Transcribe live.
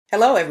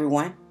Hello,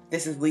 everyone.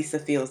 This is Lisa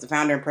Fields, the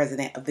founder and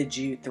president of the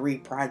Jude 3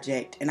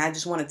 Project, and I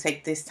just want to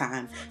take this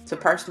time to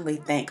personally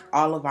thank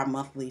all of our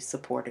monthly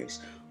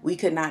supporters. We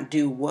could not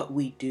do what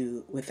we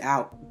do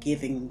without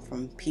giving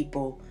from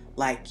people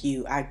like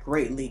you. I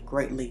greatly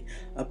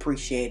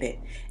appreciate it.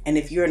 And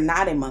if you're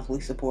not a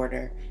monthly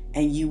supporter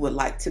and you would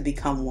like to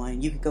become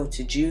one, you can go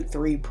to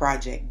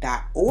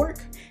jude3project.org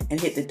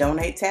and hit the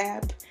donate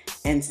tab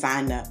and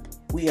sign up.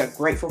 We are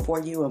grateful for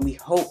you, and we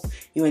hope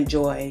you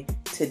enjoy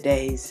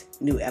today's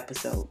new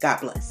episode. God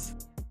bless.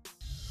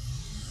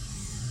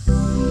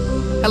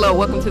 Hello,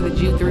 welcome to the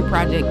Jude 3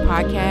 Project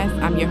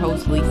podcast. I'm your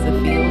host, Lisa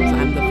Fields.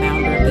 I'm the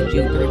founder of the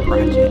Jude 3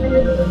 Project.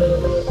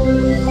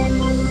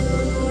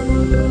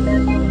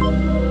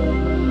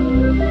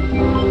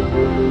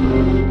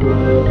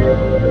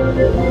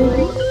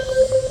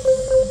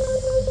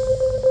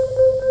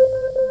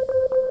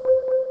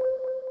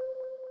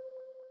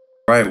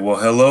 All right. Well,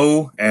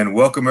 hello and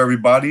welcome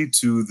everybody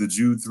to the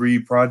Jude 3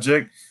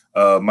 Project.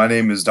 My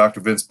name is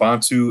Dr. Vince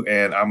Bantu,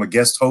 and I'm a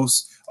guest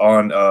host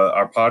on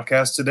our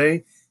podcast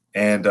today.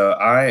 And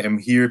I am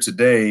here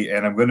today,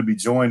 and I'm going to be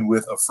joined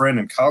with a friend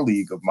and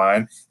colleague of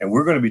mine, and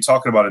we're going to be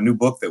talking about a new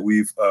book that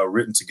we've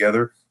written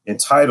together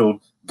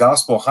entitled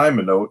Gospel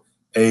Hymenot,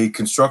 A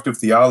Constructive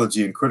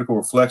Theology and Critical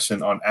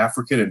Reflection on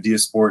African and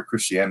Diasporic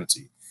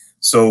Christianity.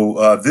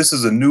 So this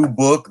is a new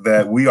book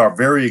that we are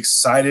very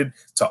excited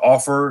to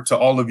offer to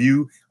all of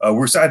you.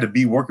 We're excited to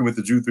be working with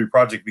the Jude 3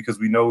 Project because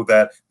we know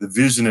that the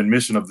vision and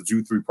mission of the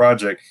Jude 3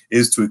 Project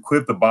is to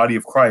equip the body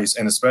of Christ,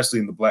 and especially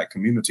in the Black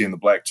community and the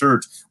Black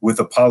church, with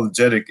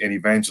apologetic and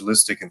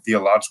evangelistic and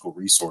theological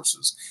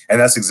resources.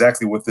 And that's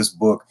exactly what this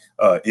book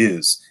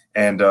is.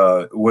 And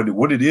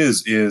what it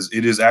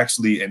is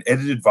actually an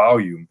edited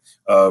volume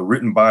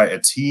written by a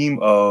team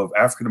of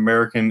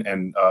African-American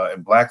and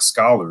Black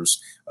scholars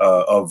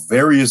of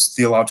various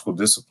theological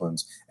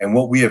disciplines. And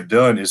what we have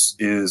done has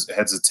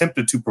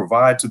attempted to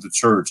provide to the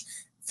church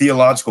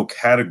theological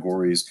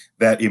categories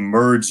that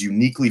emerge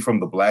uniquely from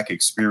the Black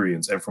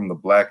experience and from the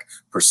Black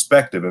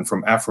perspective and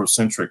from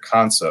Afrocentric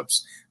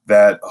concepts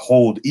that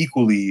hold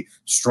equally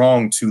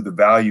strong to the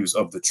values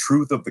of the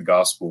truth of the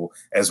gospel,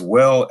 as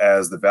well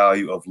as the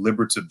value of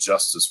liberative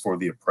justice for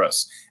the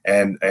oppressed.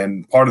 And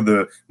part of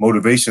the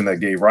motivation that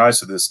gave rise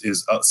to this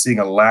is seeing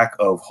a lack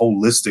of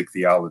holistic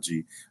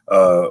theology,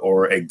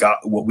 or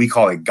what we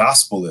call a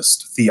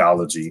gospelist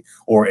theology,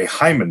 or a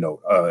hymenot.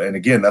 And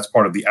again, that's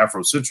part of the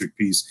Afrocentric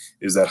piece,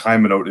 is that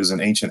hymenot is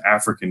an ancient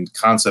African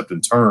concept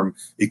and term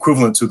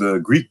equivalent to the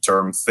Greek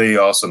term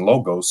theos and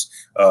logos,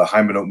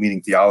 hymenot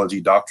meaning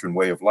theology, doctrine,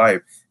 way of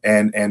life.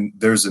 And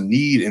there's a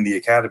need in the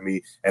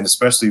academy, and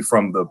especially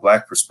from the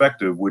Black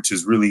perspective, which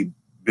has really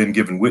been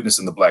given witness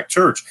in the Black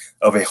church,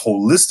 of a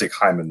holistic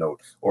hymenot,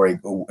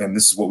 and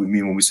this is what we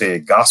mean when we say a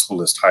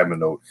gospelist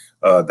hymenot,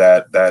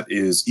 that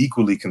is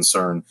equally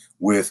concerned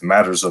with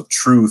matters of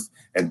truth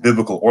and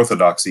biblical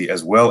orthodoxy,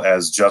 as well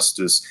as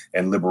justice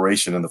and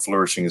liberation and the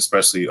flourishing,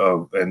 especially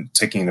and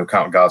taking into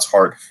account God's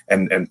heart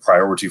and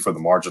priority for the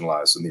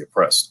marginalized and the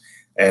oppressed.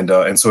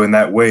 And so in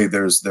that way,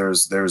 there's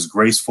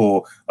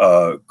graceful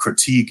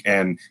critique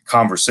and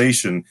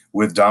conversation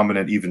with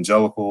dominant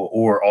evangelical,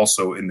 or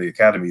also in the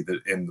academy, that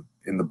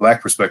in the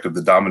Black perspective,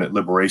 the dominant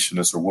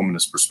liberationist or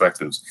womanist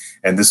perspectives.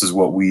 And this is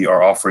what we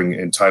are offering,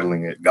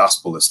 entitling it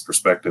Gospelist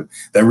Perspective,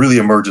 that really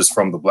emerges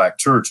from the Black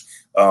church.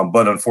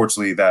 But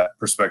unfortunately, that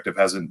perspective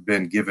hasn't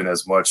been given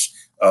as much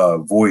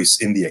voice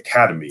in the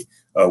academy,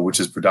 which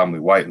is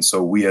predominantly white. And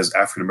so we, as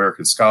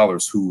African-American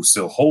scholars who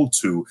still hold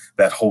to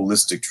that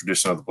holistic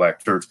tradition of the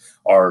Black church,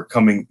 are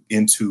coming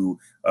into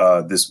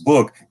this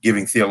book,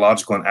 giving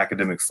theological and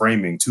academic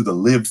framing to the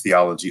lived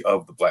theology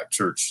of the Black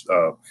church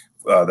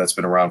that's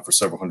been around for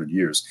several hundred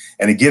years.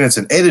 And again, it's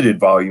an edited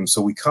volume,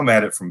 so we come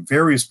at it from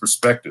various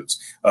perspectives.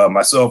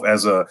 Myself,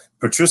 as a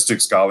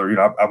patristic scholar,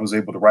 I was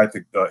able to write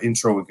the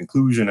intro and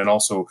conclusion, and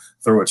also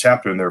throw a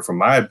chapter in there from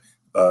my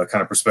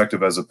kind of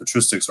perspective as a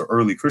patristics or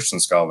early Christian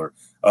scholar.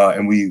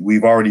 And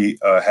we've already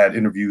had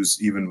interviews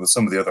even with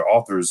some of the other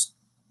authors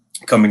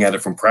coming at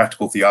it from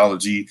practical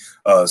theology,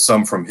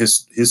 some from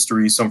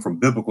history, some from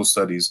biblical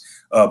studies.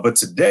 But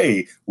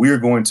today we are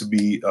going to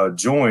be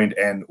joined,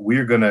 and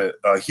we're going to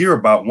hear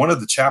about one of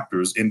the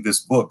chapters in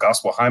this book,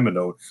 Gospel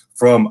Hymenot,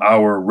 from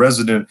our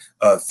resident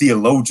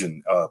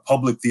theologian,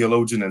 public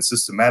theologian and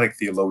systematic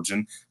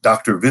theologian,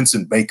 Dr.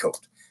 Vincent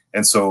Baycoat.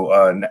 And so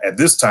at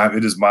this time,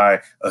 it is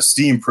my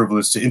esteemed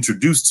privilege to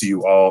introduce to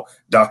you all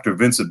Dr.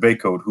 Vincent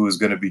Baycoat, who is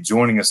going to be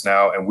joining us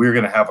now, and we're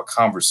going to have a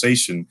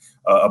conversation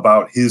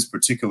about his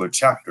particular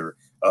chapter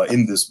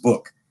in this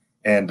book.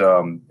 And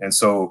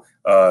so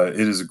it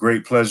is a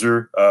great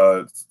pleasure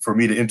for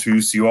me to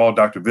introduce you all,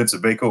 Dr.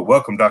 Vincent Baycoat.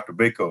 Welcome, Dr.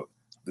 Baycoat,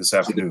 this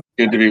afternoon.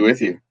 Good to be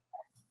with you.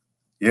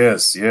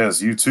 Yes,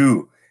 you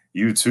too.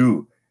 Dr.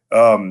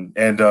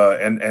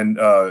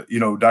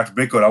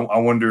 Baycoat, I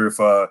wonder if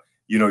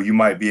you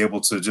might be able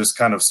to just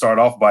kind of start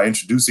off by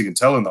introducing and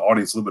telling the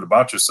audience a little bit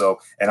about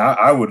yourself. And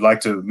I would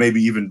like to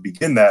maybe even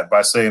begin that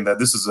by saying that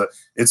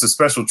it's a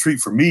special treat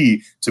for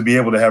me to be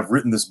able to have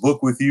written this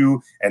book with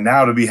you, and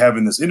now to be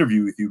having this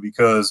interview with you,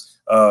 because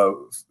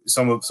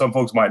some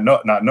folks might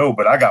not know,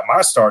 but I got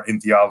my start in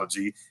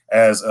theology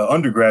as an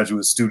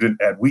undergraduate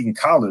student at Wheaton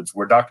College,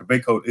 where Dr.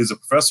 Baycoat is a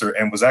professor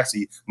and was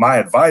actually my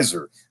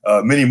advisor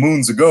many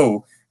moons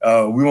ago.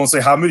 We won't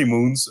say how many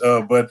moons,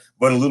 but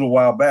a little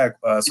while back.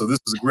 So this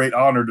is a great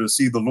honor to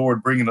see the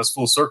Lord bringing us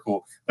full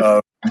circle.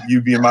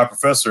 You being my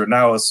professor,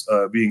 now us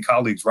being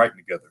colleagues writing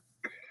together.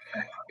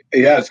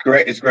 Yeah, it's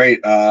great. It's great.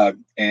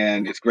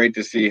 And it's great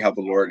to see how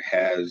the Lord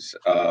has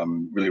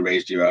really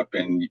raised you up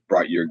and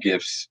brought your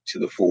gifts to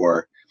the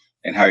fore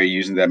and how you're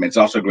using them. It's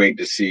also great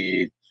to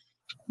see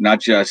not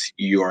just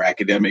your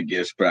academic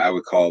gifts, but I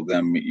would call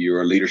them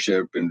your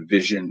leadership and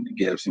vision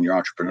gifts and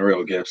your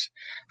entrepreneurial gifts,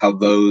 how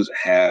those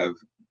have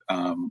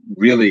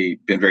really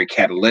been very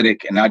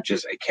catalytic, and not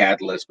just a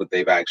catalyst, but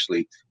they've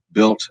actually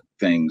built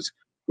things,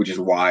 which is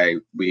why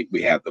we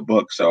have the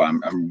book. So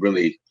I'm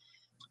really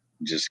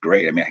just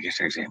great. I mean, I guess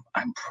I say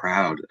I'm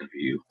proud of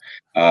you.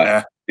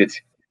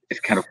 It's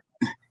kind of,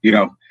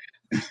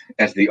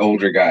 as the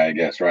older guy, I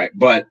guess, right?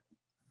 But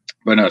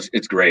no,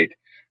 it's great.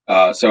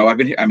 So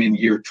I'm in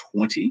year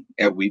 20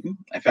 at Wheaton.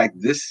 In fact,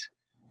 this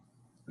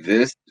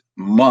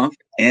month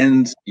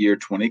ends year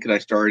 20 because I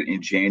started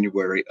in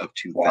January of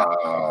 2000.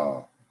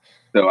 Wow.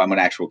 So I'm an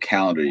actual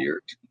calendar year.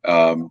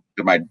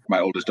 My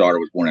oldest daughter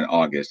was born in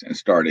August, and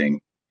starting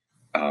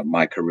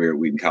my career at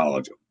Wheaton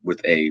College with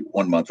a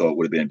 1 month old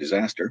would have been a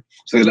disaster.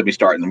 So they let me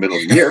start in the middle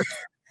of the year.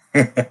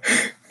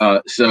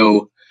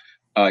 So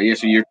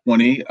year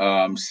 20.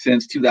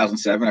 Since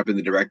 2007, I've been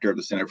the director of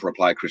the Center for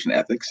Applied Christian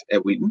Ethics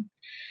at Wheaton.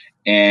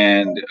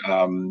 And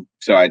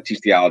so I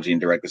teach theology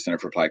and direct the Center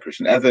for Applied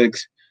Christian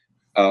Ethics.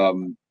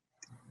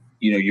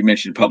 You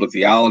mentioned public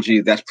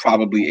theology. That's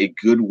probably a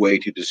good way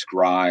to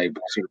describe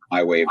sort of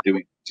my way of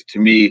doing it. To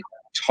me,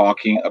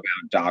 talking about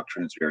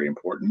doctrine is very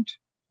important.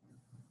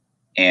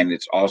 And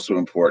it's also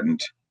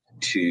important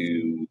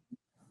to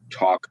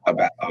talk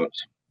about,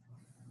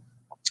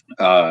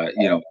 a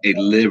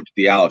lived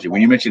theology.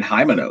 When you mentioned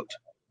Hymenaut,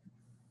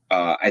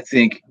 I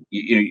think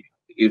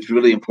it's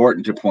really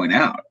important to point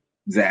out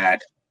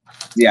that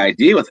the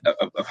idea of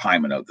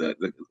Hymenaut,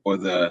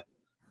 the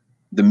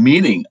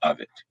meaning of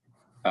it,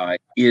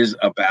 is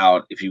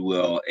about, if you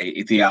will,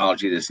 a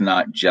theology that's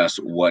not just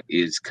what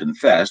is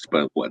confessed,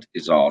 but what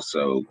is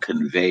also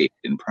conveyed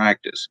in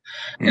practice.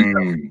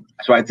 And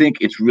so I think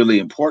it's really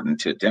important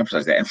to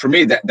emphasize that. And for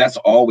me, that's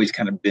always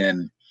kind of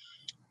been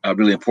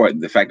really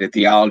important. The fact that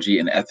theology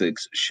and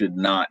ethics should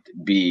not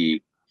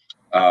be,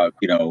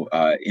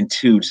 in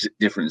two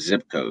different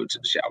zip codes,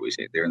 shall we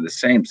say. They're in the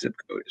same zip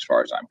code as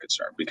far as I'm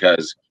concerned,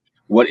 because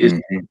what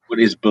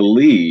is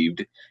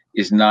believed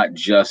is not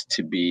just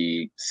to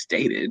be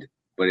stated,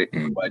 but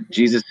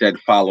Jesus said,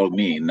 "Follow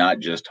me," not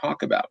just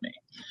talk about me.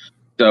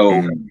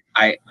 So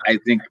I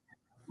think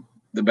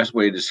the best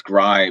way to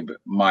describe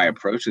my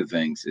approach to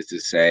things is to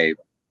say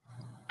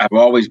I've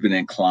always been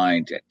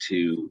inclined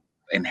to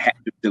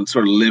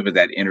sort of live at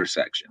that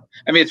intersection.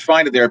 I mean, it's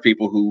fine that there are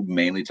people who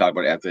mainly talk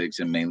about ethics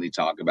and mainly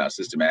talk about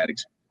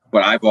systematics,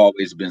 but I've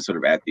always been sort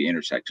of at the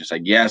intersection. So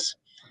yes,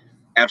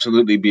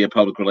 absolutely be a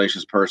public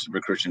relations person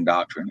for Christian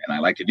doctrine, and I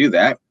like to do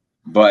that.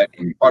 But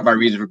part of my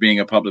reason for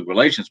being a public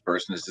relations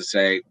person is to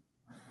say,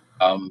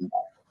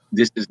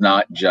 this is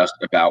not just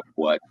about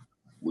what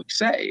we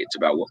say; it's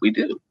about what we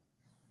do.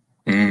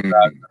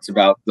 It's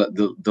about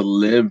the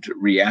lived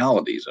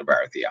realities of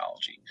our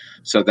theology.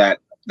 So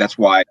that's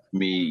why, to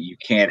me, you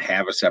can't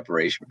have a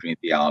separation between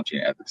theology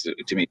and ethics.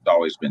 To me, it's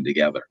always been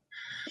together.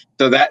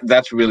 So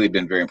that's really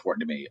been very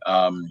important to me.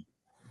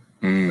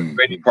 The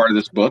great part of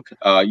this book,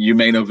 you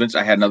may know, Vince,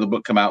 I had another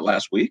book come out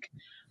last week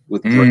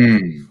with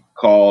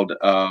called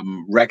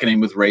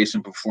Reckoning with Race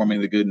and Performing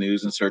the Good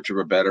News in Search of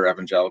a Better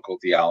Evangelical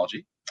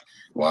Theology.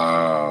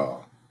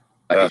 Wow.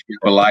 If you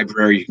have a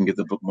library, you can get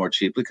the book more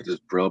cheaply because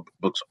Brill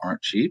books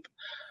aren't cheap.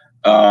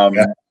 But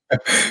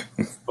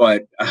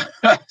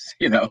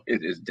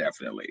it is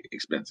definitely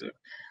expensive.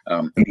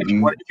 If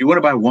you want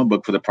to buy one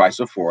book for the price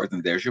of four,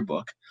 then there's your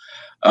book.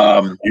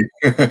 Do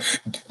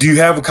you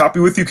have a copy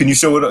with you? Can you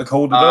hold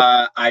it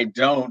up? I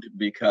don't,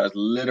 because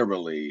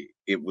literally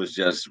it was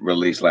just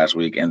released last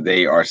week, and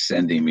they are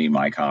sending me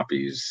my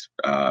copies.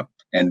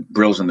 And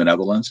Brill's in the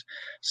Netherlands,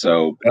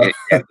 so it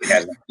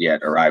hasn't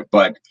yet arrived.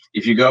 But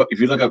if you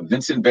look up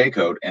Vincent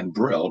Baycoat and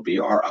Brill,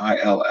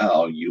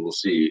 Brill, you will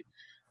see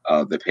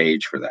the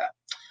page for that.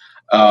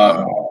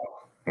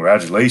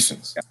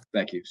 Congratulations! Yeah,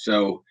 thank you.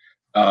 So,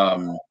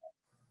 to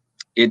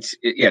me,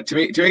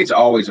 it's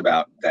always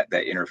about that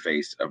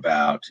interface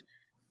about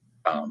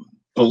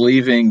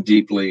believing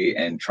deeply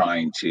and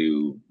trying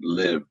to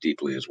live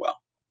deeply as well.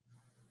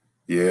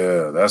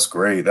 Yeah, that's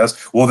great.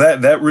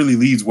 That really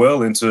leads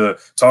well into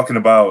talking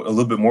about a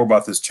little bit more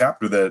about this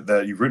chapter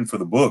that you've written for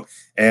the book.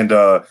 And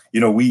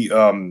we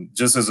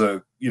just as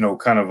a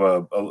kind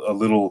of a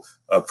little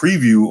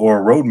preview or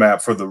a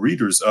roadmap for the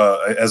readers.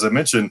 As I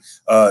mentioned,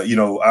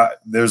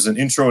 there's an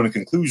intro and a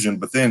conclusion,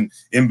 but then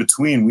in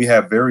between we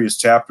have various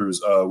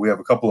chapters. We have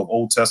a couple of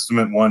Old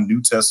Testament, one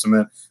New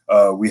Testament.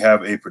 We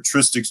have a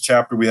patristics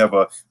chapter. We have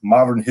a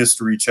modern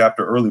history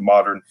chapter, early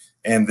modern.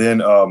 And then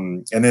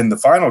the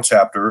final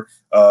chapter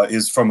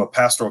is from a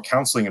pastoral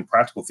counseling and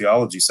practical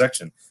theology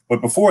section.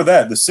 But before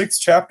that, the 6th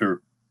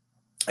chapter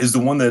is the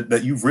one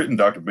that you've written,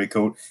 Dr.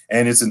 Baycoat,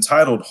 and it's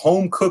entitled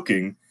 "Home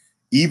Cooking: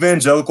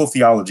 Evangelical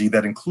Theology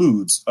That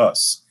Includes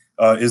Us."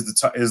 Is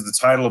the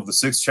title of the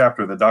 6th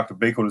chapter that Dr.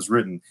 Baycoat has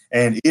written,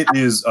 and it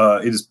is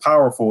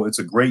powerful. It's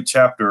a great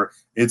chapter.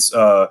 It's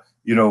we're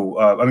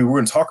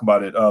going to talk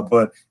about it,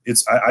 but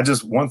it's I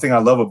just one thing I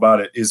love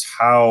about it is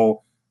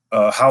how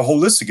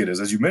holistic it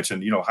is. As you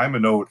mentioned,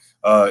 hymenode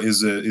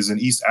is an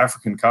East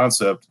African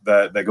concept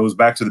that goes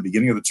back to the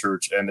beginning of the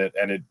church, and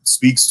it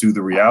speaks to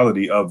the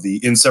reality of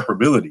the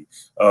inseparability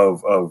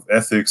of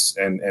ethics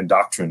and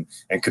doctrine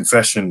and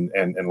confession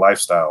and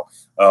lifestyle.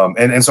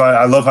 And so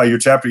I love how your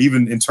chapter,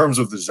 even in terms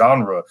of the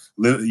genre,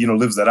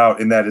 lives that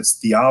out, in that it's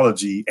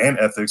theology and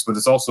ethics, but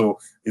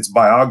it's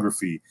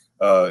biography.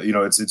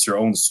 It's your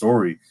own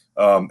story.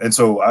 And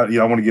so I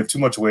don't want to give too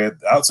much away at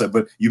the outset,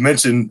 but you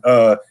mentioned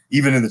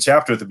even in the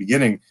chapter at the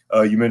beginning,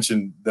 you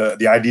mentioned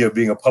the idea of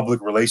being a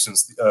public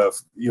relations,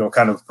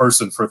 kind of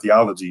person for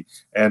theology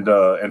and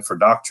for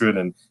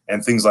doctrine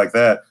and things like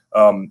that.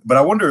 But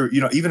I wonder,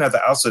 even at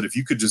the outset, if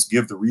you could just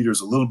give the readers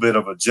a little bit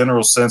of a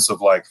general sense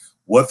of like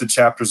what the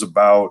chapter's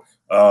about,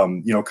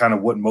 kind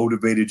of what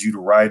motivated you to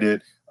write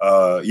it,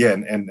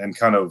 and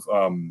kind of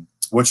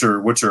what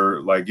your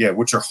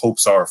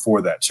hopes are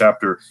for that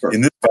chapter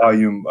in this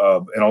volume,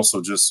 and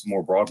also just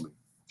more broadly.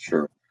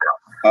 Sure.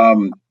 I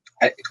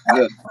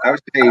would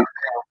say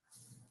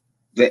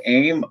the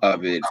aim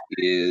of it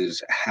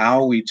is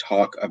how we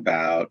talk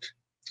about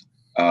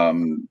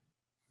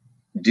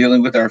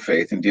dealing with our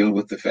faith and dealing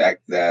with the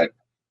fact that,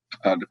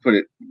 to put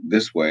it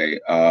this way,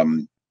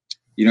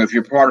 if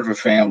you're part of a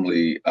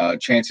family,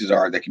 chances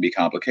are there can be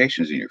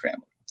complications in your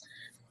family.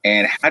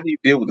 And how do you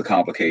deal with the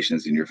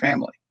complications in your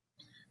family?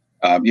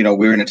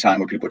 We're in a time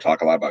where people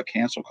talk a lot about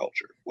cancel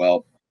culture.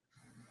 Well,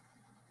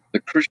 the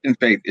Christian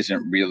faith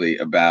isn't really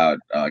about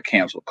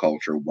cancel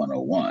culture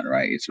 101,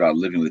 right? It's about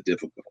living with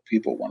difficult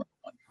people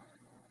 101.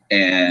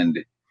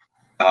 And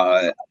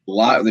a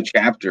lot of the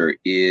chapter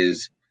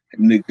is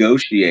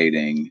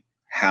negotiating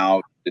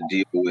how to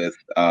deal with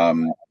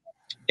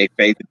a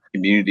faith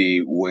community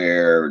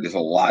where there's a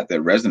lot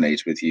that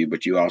resonates with you,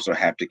 but you also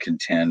have to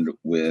contend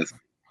with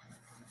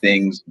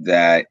things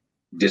that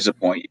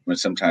disappoint you and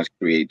sometimes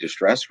create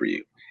distress for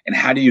you. And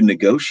how do you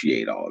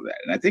negotiate all of that?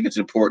 And I think it's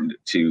important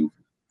to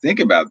think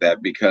about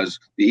that, because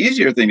the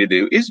easier thing to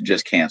do is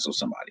just cancel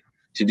somebody,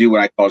 to do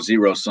what I call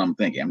zero-sum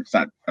thinking. I'm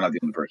not the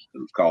only person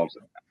who calls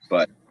it that,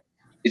 but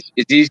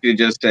it's easy to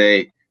just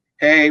say,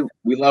 hey,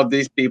 we love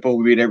these people,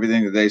 we read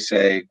everything that they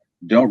say,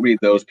 don't read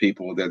those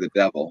people, they're the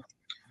devil.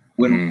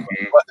 When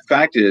what the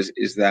fact is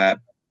that,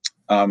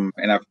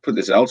 and I've put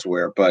this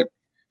elsewhere, but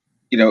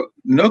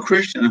no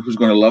Christian who's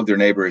going to love their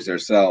neighbor as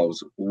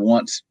themselves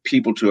wants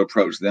people to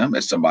approach them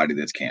as somebody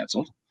that's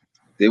canceled.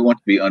 They want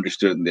to be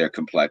understood in their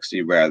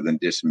complexity rather than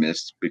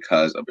dismissed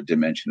because of a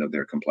dimension of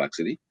their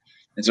complexity.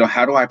 And so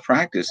how do I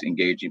practice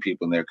engaging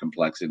people in their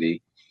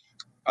complexity,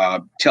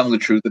 telling the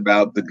truth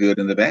about the good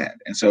and the bad?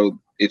 And so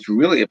it's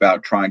really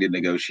about trying to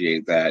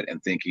negotiate that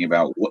and thinking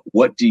about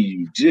what do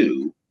you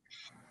do?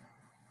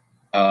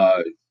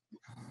 I'm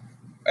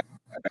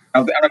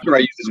not sure I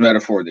use this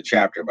metaphor in the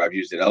chapter, but I've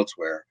used it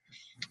elsewhere.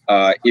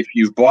 If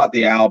you've bought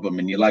the album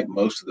and you like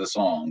most of the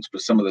songs,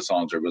 but some of the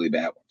songs are really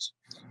bad ones,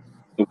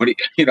 so what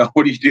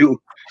do you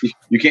do?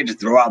 You can't just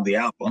throw out the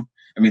album.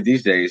 I mean,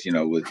 these days,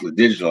 with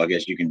digital, I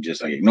guess you can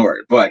just ignore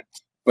it. But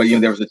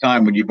there was a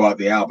time when you bought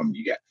the album,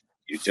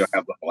 you still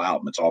have the whole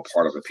album. It's all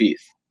part of a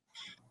piece.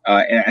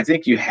 And I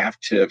think you have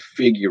to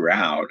figure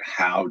out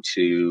how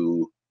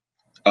to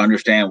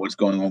understand what's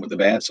going on with the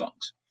bad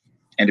songs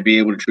and to be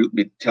able to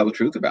tell the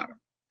truth about them.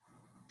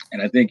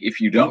 And I think if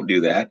you don't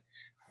do that,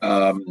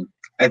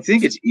 I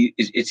think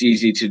it's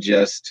easy to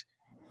just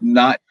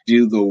not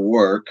do the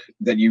work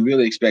that you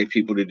really expect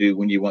people to do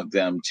when you want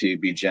them to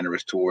be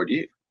generous toward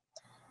you.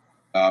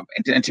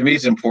 And to me,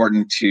 it's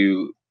important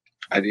to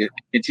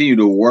continue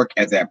to work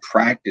at that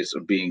practice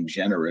of being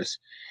generous,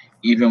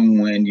 even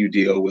when you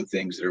deal with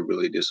things that are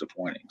really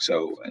disappointing.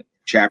 So,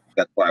 chapter,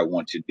 that's what I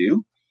want to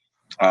do,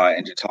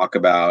 and to talk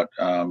about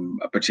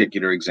a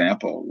particular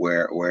example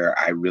where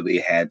I really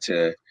had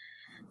to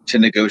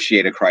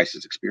negotiate a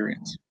crisis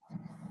experience.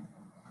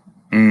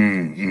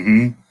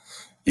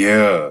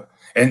 Yeah.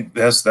 And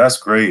that's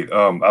great.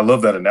 I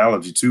love that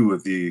analogy too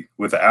with the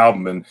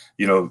album. And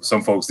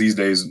some folks these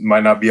days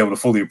might not be able to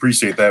fully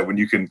appreciate that when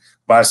you can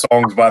buy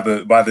songs by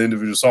the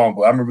individual song.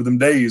 But I remember them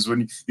days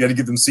when you had to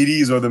get them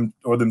CDs or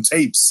them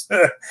tapes.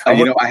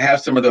 I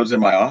have some of those in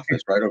my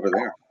office right over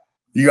there.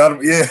 You got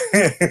them, yeah.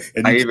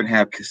 And I even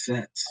have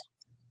cassettes.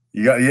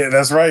 You got, yeah,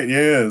 that's right.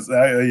 Yes,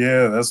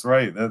 yeah, that's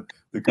right. The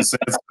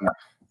cassettes,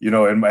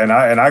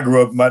 and I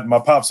grew up. My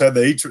pops had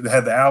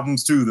had the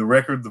albums too, the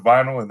record, the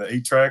vinyl, and the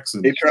 8-tracks.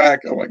 And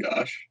 8-track. Oh my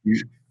gosh!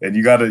 And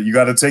you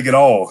gotta take it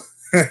all.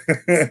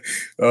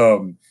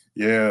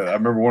 Yeah, I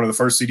remember one of the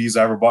first CDs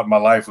I ever bought in my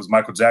life was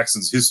Michael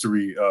Jackson's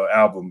History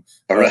album.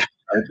 All right.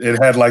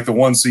 It had like the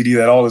one CD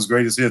that all his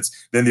greatest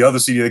hits. Then the other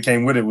CD that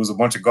came with it was a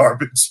bunch of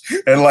garbage,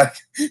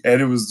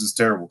 and it was just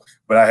terrible.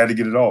 But I had to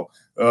get it all.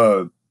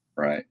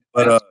 Right.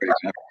 But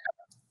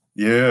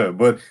yeah,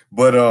 but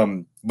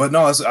no,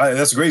 that's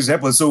a great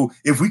example. And so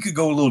if we could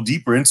go a little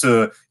deeper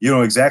into,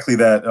 exactly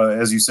that,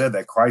 as you said,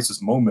 that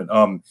crisis moment,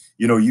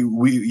 we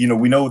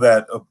know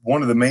that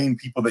one of the main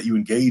people that you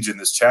engage in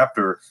this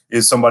chapter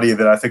is somebody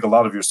that I think a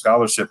lot of your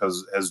scholarship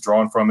has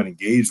drawn from and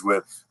engaged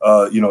with,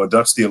 a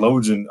Dutch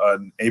theologian,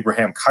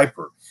 Abraham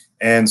Kuyper.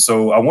 And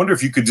so I wonder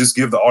if you could just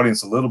give the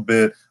audience a little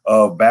bit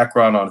of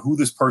background on who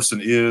this person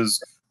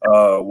is,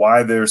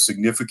 why they're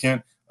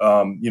significant,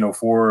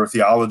 for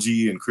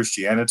theology and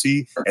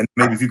Christianity, and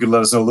maybe if you could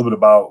let us know a little bit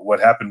about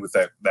what happened with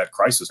that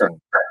crisis moment.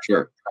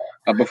 Sure.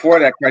 Before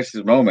that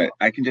crisis moment,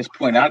 I can just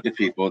point out to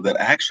people that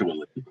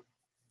actually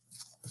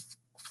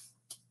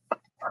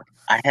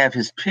I have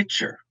his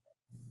picture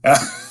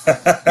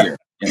here,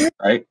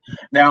 right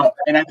now,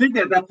 and I think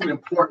that's an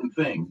important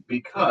thing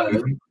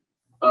because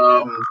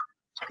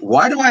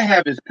why do I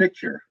have his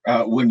picture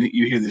when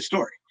you hear this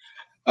story?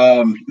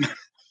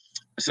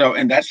 So,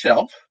 and that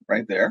shelf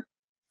right there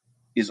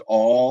is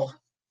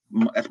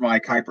that's my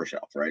Kuyper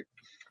shelf, right?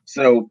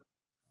 So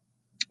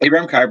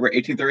Abraham Kuyper,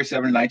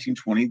 1837 to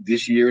 1920.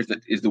 This year is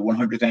the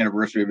 100th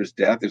anniversary of his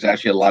death. There's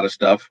actually a lot of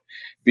stuff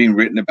being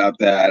written about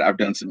that. I've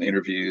done some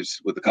interviews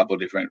with a couple of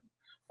different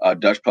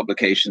Dutch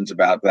publications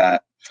about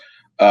that.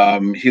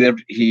 He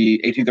lived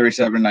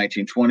 1837 to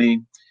 1920.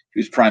 He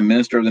was prime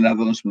minister of the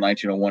Netherlands from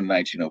 1901 to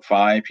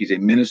 1905. He's a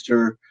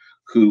minister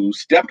who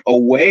stepped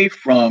away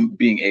from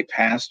being a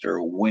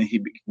pastor when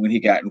he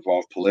got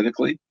involved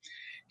politically.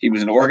 He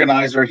was an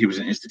organizer. He was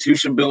an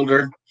institution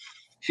builder.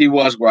 He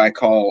was what I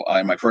call,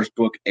 in my first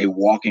book, a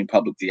walking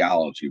public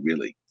theology,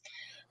 really.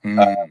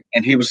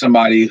 And he was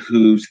somebody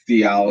whose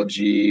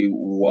theology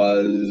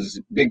was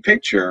big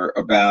picture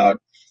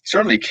about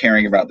certainly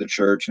caring about the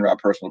church and about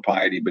personal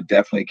piety, but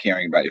definitely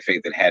caring about a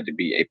faith that had to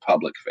be a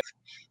public faith.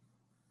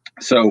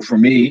 So for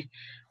me,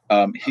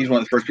 he's one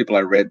of the first people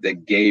I read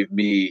that gave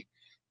me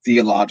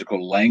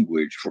theological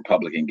language for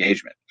public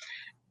engagement,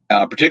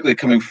 particularly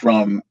coming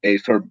from a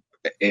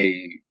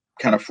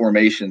kind of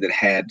formation that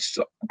had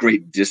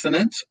great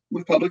dissonance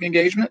with public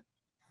engagement.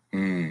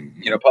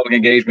 Public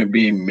engagement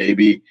being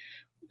maybe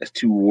that's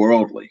too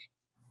worldly.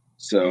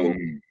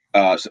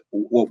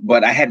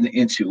 But I had an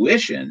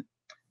intuition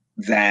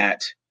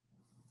that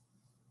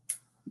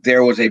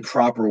there was a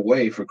proper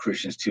way for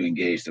Christians to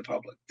engage the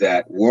public,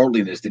 that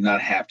worldliness did not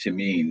have to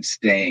mean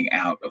staying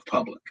out of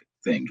public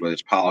things, whether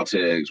it's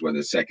politics, whether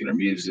it's secular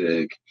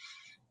music,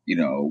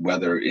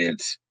 whether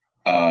it's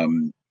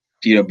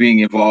being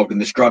involved in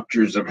the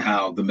structures of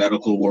how the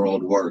medical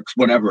world works,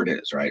 whatever it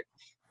is, right?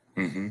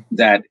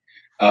 That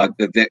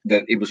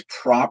it was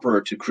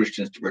proper to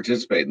Christians to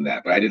participate in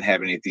that, but I didn't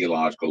have any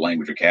theological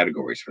language or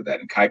categories for that,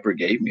 and Kuyper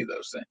gave me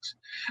those things.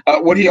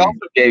 What he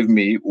also gave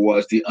me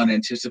was the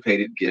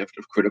unanticipated gift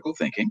of critical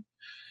thinking,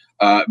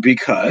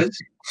 because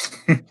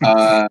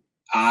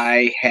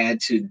I had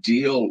to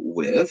deal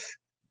with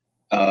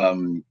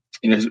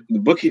the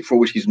book for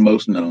which he's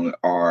most known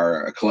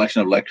are a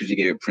collection of lectures he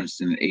gave at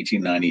Princeton in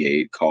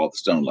 1898 called the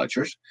Stone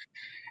Lectures.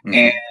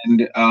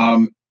 And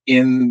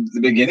in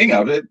the beginning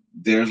of it,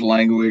 there's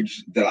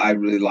language that I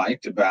really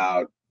liked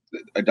about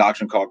a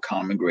doctrine called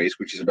common grace,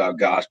 which is about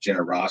God's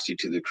generosity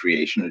to the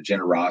creation, a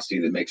generosity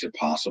that makes it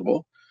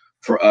possible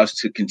for us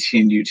to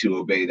continue to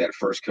obey that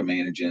first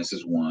command in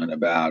Genesis 1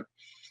 about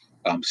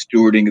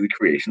stewarding the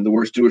creation. The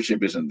word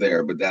stewardship isn't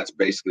there, but that's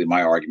basically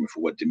my argument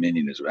for what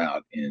dominion is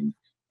about in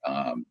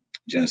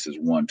Genesis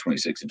 1,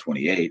 26 and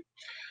 28.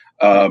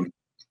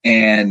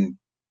 And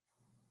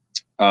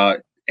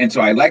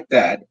so I like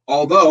that.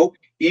 Although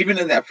even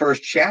in that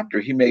first chapter,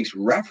 he makes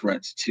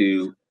reference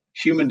to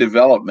human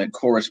development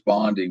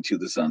corresponding to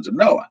the sons of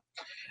Noah.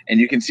 And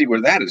you can see where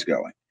that is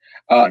going.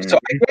 So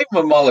I gave him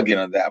a mulligan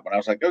on that one. I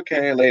was like,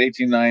 okay, late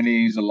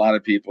 1890s, a lot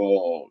of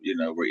people,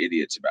 were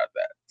idiots about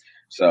that.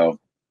 So,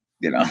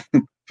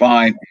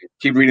 fine.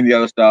 Keep reading the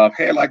other stuff.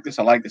 Hey, I like this.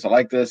 I like this. I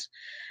like this.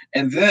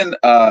 And then,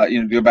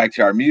 go back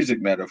to our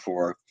music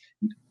metaphor.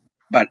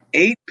 About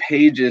 8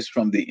 pages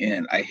from the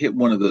end, I hit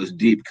one of those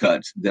deep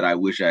cuts that I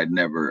wish I had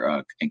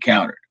never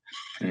encountered.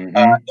 And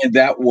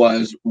that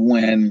was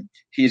when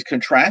he's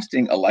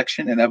contrasting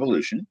election and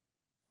evolution.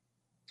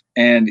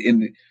 And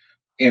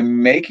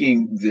in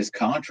making this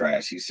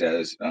contrast, he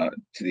says to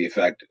the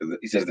effect,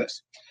 he says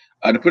this,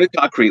 to put it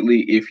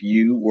concretely, if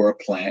you were a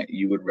plant,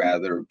 you would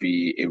rather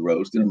be a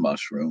rose than a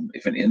mushroom.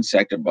 If an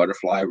insect, a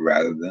butterfly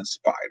rather than a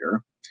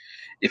spider.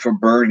 If a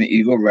bird, an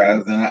eagle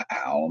rather than an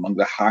owl. Among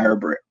the higher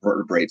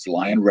vertebrates,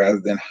 lion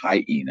rather than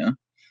hyena.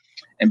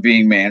 and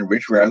being man,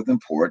 rich rather than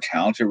poor,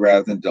 talented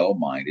rather than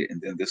dull-minded.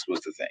 And then this was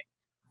the thing,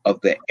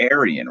 of the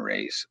Aryan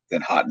race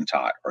than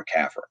Hottentot or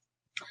Kaffir.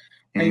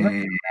 And you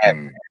Mm.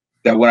 imagine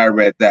that when I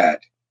read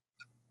that,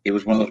 it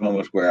was one of those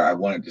moments where I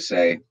wanted to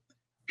say,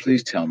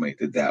 please tell me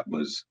that that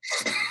was,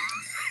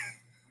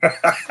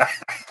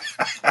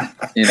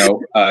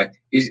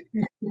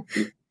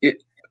 it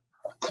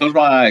close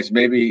my eyes,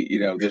 maybe,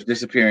 there's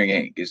disappearing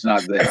ink. It's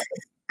not there.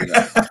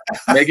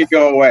 Make it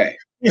go away.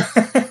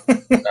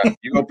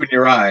 You open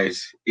your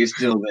eyes, it's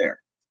still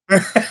there.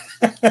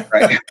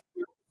 Right.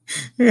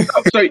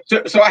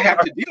 So I have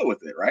to deal with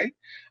it, right?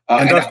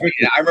 And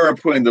I remember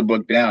putting the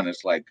book down.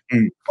 It's like,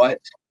 what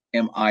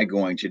am I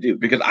going to do?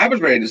 Because I was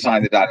ready to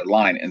sign the dotted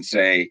line and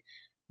say,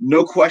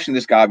 no question,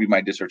 this guy will be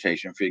my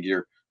dissertation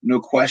figure. No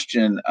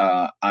question,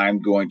 I'm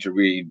going to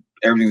read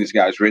everything this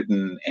guy's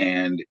written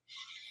and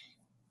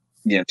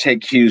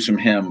take cues from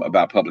him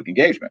about public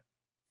engagement.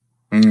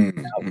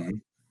 Mm-hmm.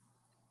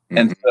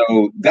 And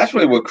so that's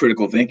really what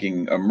critical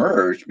thinking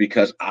emerged,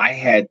 because I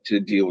had to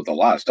deal with a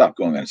lot of stuff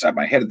going on inside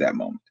my head at that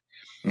moment.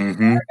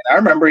 Mm-hmm. And I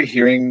remember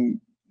hearing,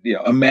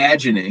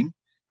 imagining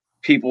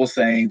people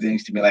saying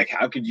things to me like,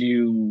 how could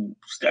you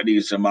study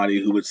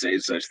somebody who would say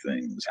such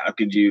things? How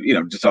could you,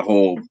 just a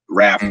whole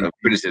raft of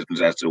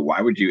criticisms as to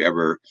why would you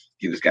ever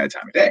give this guy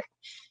time of day?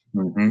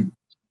 Mm-hmm.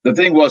 The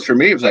thing was, for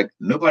me, it was like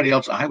nobody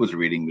else I was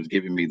reading was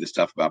giving me the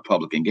stuff about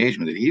public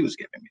engagement that he was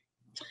giving me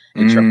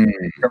in terms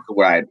of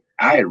what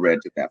I had read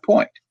to that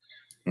point.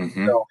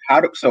 Mm-hmm. So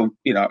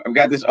I've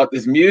got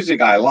this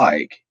music I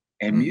like,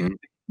 and music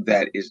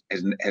that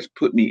has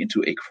put me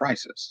into a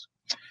crisis.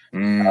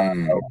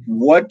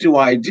 What do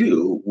I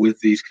do with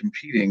these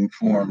competing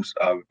forms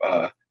of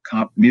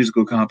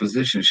musical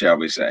composition, shall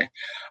we say?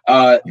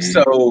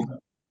 So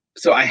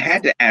I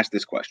had to ask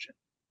this question: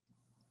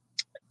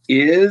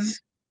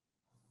 is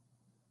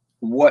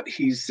what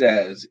he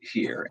says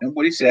here and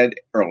what he said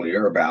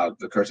earlier about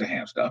the Curse of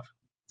Ham stuff,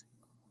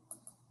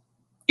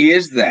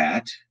 is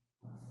that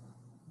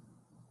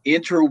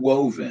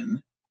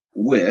interwoven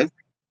with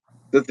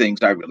the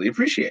things I really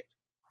appreciate?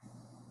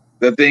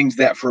 The things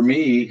that for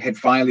me had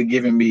finally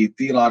given me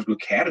theological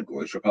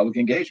categories for public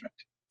engagement.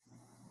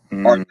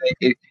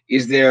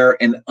 Is there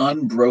an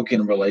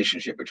unbroken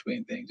relationship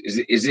between things?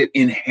 Is it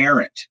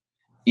inherent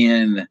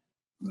in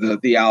the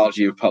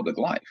theology of public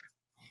life?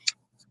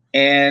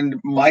 And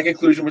my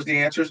conclusion was the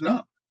answer is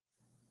no.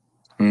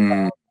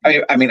 I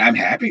mean, I'm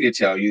happy to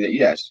tell you that,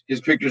 yes, his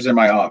picture's in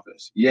my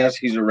office. Yes,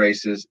 he's a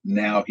racist.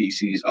 Now he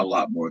sees a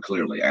lot more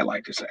clearly, I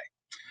like to say.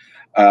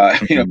 On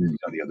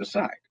the other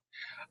side.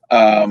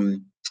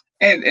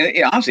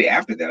 And honestly,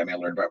 after that, I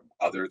learned about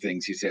other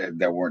things he said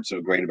that weren't so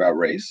great about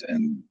race,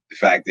 and the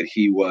fact that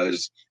he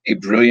was a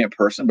brilliant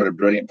person, but a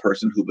brilliant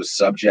person who was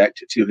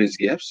subject to his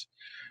gifts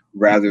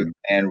rather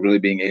than really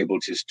being able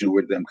to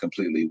steward them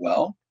completely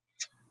well.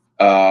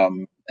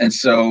 And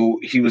so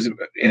he was an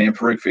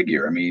imperfect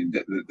figure. I mean,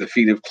 the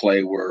feet of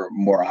clay were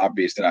more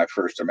obvious than I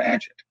first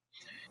imagined.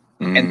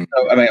 And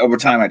so, over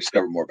time, I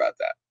discovered more about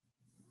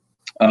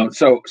that.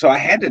 So I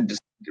had to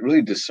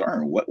really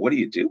discern what do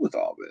you do with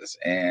all this,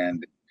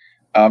 and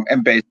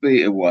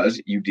basically it was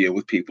you deal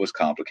with people as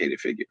complicated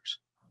figures,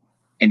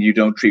 and you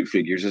don't treat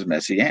figures as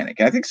messianic.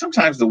 And I think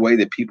sometimes the way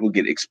that people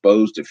get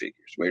exposed to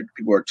figures, where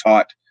people are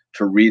taught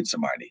to read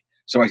somebody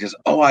says,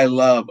 "Oh, I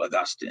love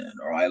Augustine,"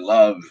 or "I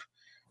love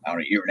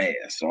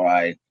Irenaeus," or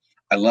I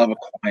love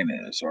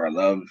Aquinas, or "I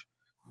love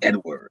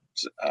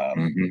Edwards."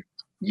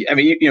 We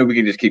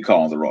can just keep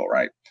calling the roll,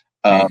 right?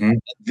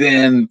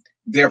 Then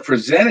they're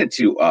presented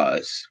to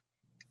us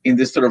in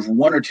this sort of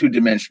one or two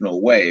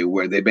dimensional way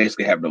where they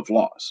basically have no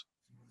flaws.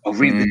 Oh,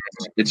 read this.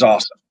 It's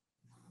awesome.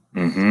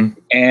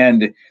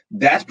 And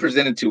that's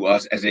presented to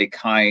us as a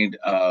kind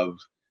of,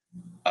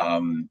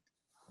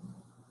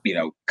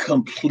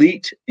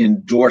 complete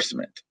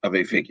endorsement of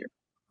a figure.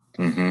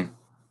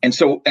 And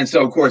so,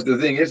 of course, the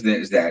thing is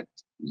that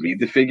read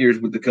the figures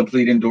with the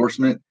complete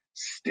endorsement,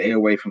 stay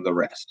away from the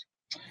rest.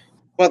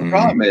 Well, the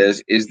problem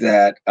is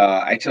that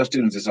I tell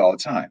students this all the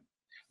time.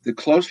 The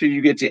closer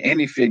you get to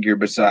any figure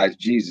besides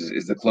Jesus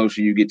is the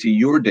closer you get to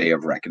your day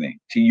of reckoning,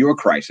 to your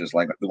crisis,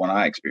 like the one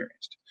I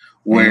experienced,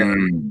 where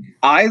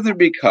either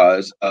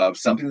because of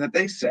something that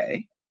they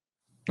say,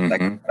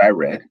 like I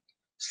read,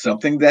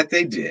 something that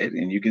they did,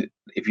 and you can,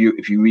 if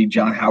you read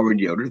John Howard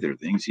Yoder, there are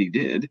things he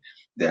did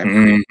that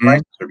create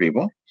crisis for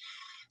people,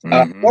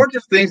 or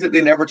just things that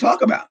they never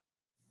talk about.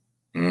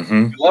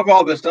 You love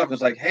all this stuff.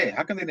 It's like, hey,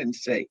 how come they didn't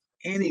say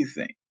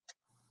anything?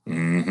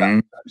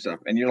 Stuff,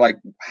 and you're like,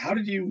 how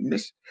did you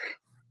miss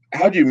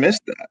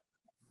that?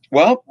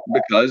 Well,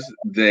 because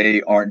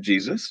they aren't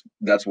Jesus,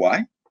 that's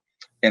why.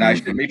 And I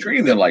shouldn't be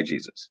treating them like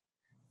Jesus.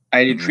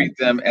 I need to treat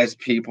them as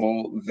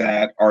people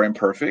that are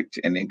imperfect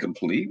and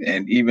incomplete,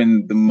 and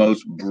even the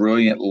most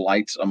brilliant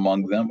lights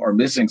among them are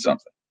missing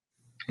something,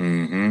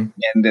 and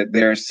that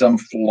there's some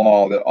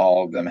flaw that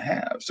all of them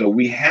have. So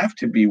we have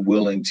to be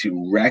willing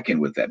to reckon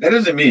with that. That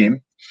doesn't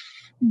mean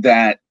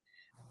that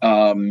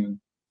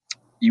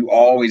you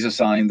always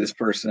assign this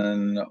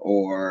person,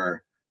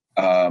 or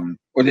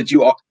that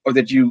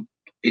you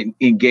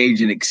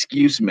engage in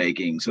excuse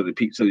making so that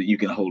so that you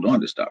can hold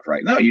on to stuff,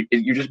 right? No,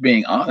 you're just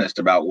being honest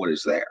about what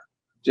is there.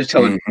 Just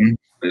telling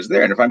what is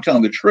there. And if I'm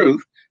telling the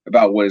truth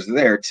about what is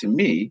there, to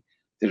me,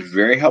 there's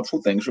very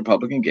helpful things for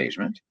public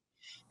engagement,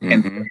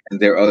 and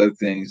there are other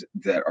things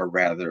that are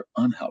rather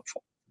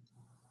unhelpful.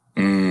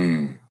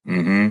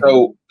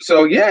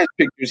 So yeah, his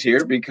picture's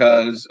here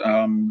because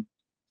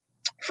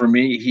for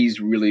me, he's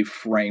really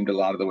framed a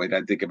lot of the way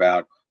that I think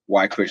about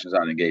why Christians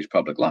ought to engage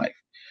public life.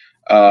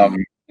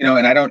 You know,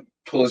 and I don't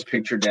pull his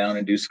picture down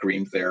and do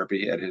scream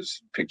therapy at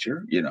his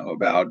picture, you know,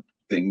 about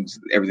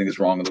everything that's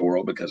wrong in the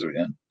world because of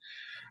him.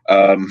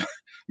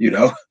 You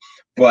know,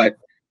 but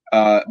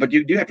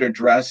you do have to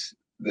address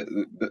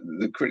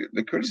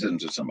the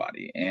criticisms of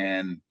somebody,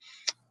 and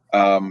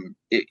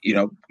you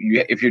know,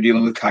 if you're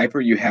dealing with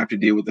Kuyper, you have to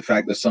deal with the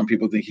fact that some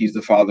people think he's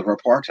the father of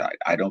apartheid.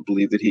 I don't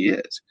believe that he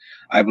is.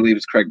 I believe,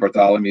 as Craig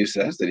Bartholomew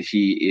says, that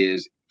he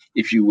is,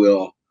 if you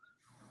will,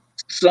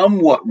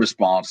 somewhat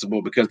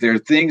responsible, because there are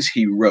things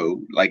he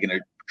wrote, like in a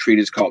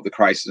treatise called The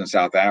Crisis in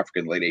South Africa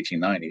in the late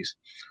 1890s,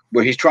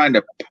 where he's trying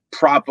to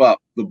prop up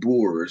the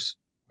Boers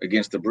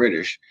against the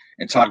British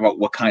and talk about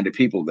what kind of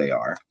people they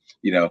are.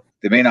 You know,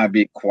 they may not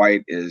be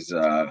quite as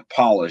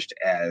polished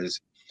as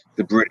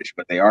the British,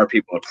 but they are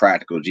people of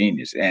practical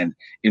genius. And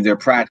in their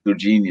practical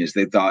genius,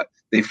 they thought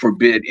they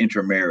forbid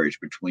intermarriage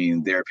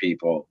between their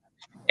people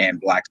and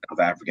Black South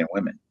African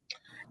women.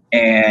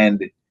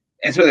 And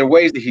so there are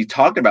ways that he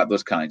talked about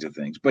those kinds of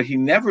things, but he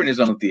never in his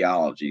own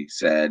theology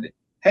said,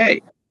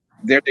 hey,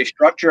 there's a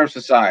structure of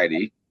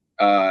society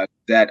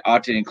that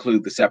ought to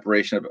include the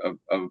separation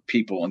of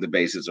people on the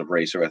basis of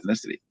race or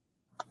ethnicity.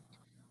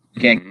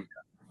 Can't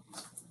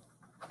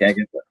get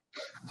that.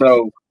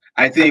 So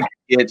I think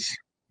it's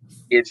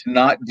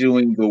not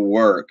doing the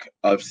work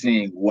of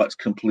seeing what's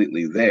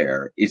completely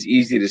there. It's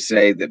easy to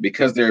say that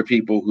because there are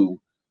people who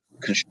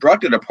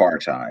constructed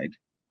apartheid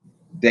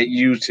that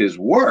used his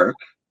work,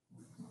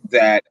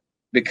 that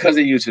because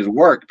they use his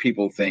work,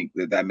 people think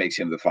that makes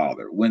him the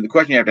father. When the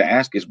question you have to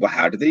ask is, well,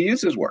 how did they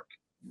use his work?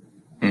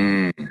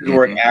 His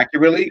work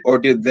accurately, or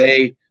did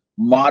they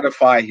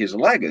modify his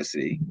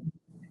legacy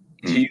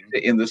to use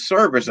it in the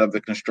service of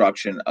the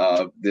construction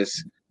of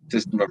this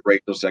system of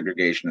racial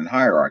segregation and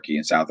hierarchy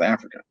in South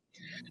Africa?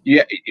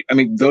 Yeah, I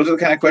mean, those are the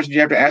kind of questions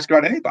you have to ask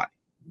about anybody.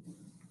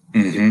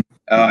 And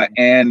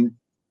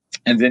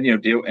then, you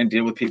know,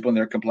 deal with people in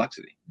their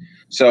complexity.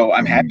 So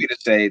I'm happy to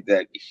say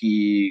that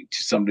he,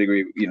 to some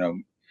degree, you know,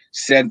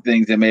 said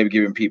things that may have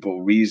given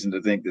people reason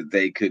to think that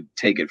they could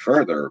take it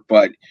further,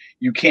 but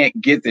you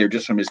can't get there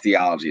just from his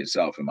theology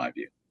itself, in my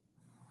view.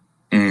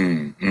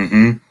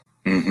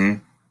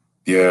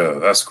 Yeah,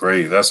 that's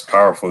great. That's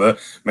powerful. That,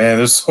 man,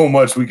 there's so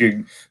much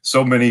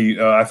so many,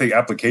 I think,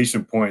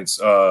 application points.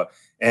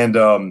 And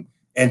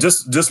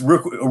just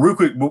real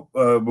quick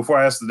before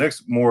I ask the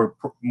next more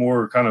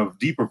kind of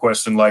deeper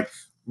question, like,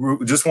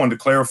 just wanted to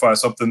clarify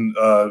something.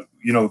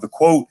 You know, the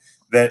quote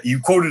that you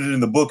quoted it in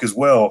the book as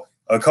well.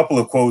 A couple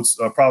of quotes,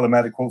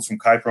 problematic quotes from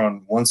Kuyper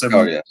on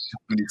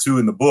 172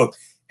 in the book.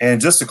 And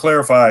just to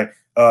clarify,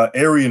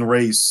 Aryan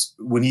race,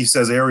 when he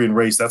says Aryan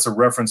race, that's a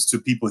reference to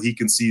people he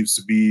conceives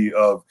to be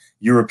of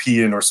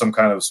European or some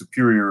kind of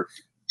superior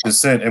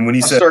descent. And when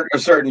he said a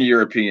certain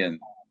European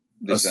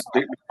descent,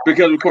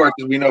 because of course,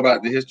 as we know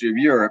about the history of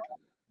Europe,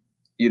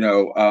 you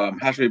know,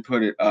 how should we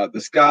put it?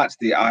 The Scots,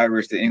 the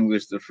Irish, the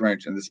English, the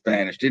French, and the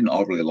Spanish didn't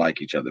all really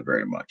like each other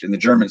very much. And the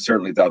Germans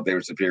certainly thought they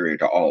were superior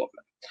to all of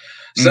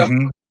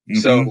them.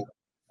 So,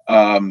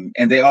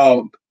 and they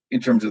all, in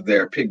terms of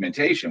their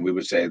pigmentation, we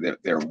would say that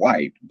they're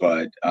white,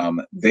 but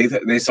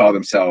they saw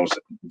themselves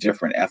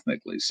different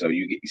ethnically. So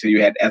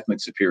you had ethnic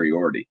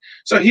superiority.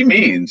 So he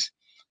means,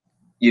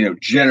 you know,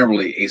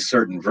 generally a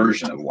certain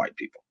version of white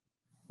people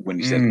when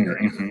he said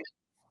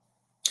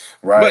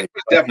right, but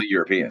it's definitely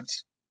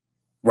Europeans.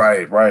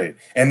 Right.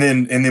 And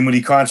then when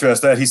he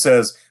contrasts that, he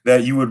says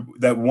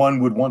that one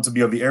would want to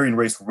be of the Aryan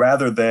race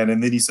rather than,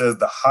 and then he says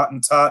the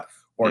Hottentot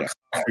or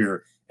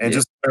Kafir. And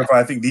just to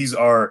clarify, I think these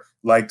are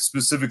like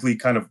specifically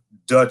kind of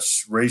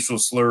Dutch racial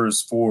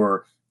slurs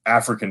for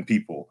African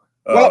people.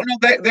 Well, no,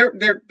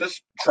 they're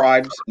just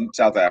tribes in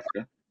South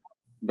Africa,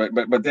 but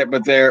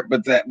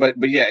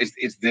yeah,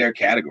 it's their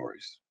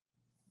categories.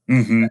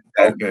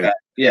 Okay.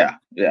 Yeah.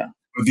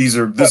 But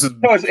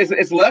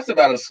it's less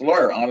about a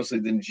slur, honestly,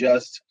 than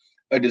just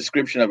a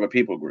description of a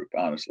people group,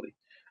 honestly.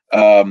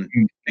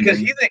 Because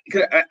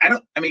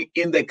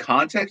in the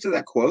context of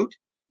that quote,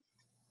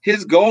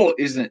 his goal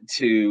isn't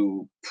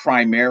to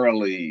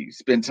primarily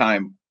spend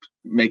time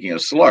making a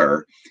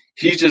slur.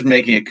 He's just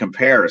making a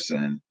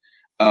comparison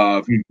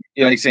of, you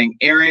know, he's saying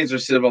Aryans are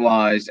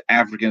civilized,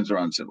 Africans are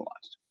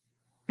uncivilized.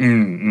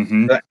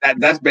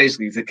 That's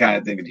basically the kind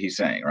of thing that he's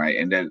saying, right?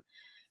 And that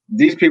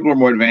these people are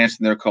more advanced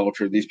in their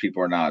culture. These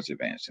people are not as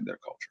advanced in their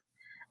culture.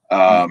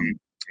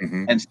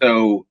 And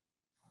so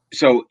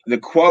the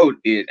quote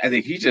is, I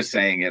think he's just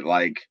saying it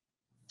like,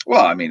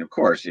 well, I mean, of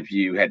course, if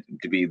you had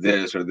to be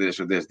this or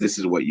this or this, this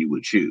is what you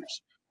would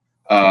choose.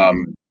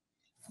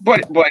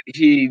 But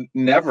he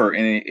never,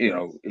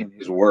 in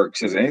his work,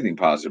 says anything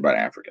positive about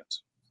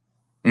Africans.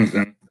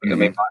 I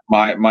mean,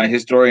 my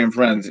historian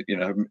friends,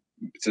 have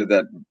said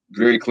that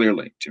very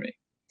clearly to me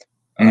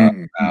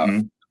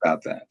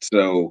about that.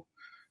 So,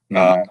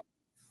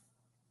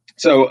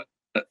 so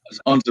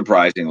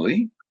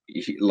unsurprisingly,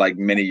 like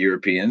many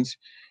Europeans,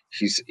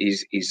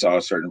 he saw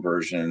a certain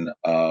version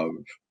of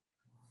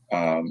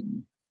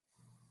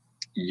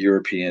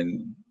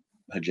European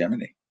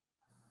hegemony.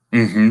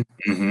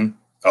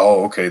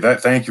 Oh, okay.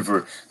 Thank you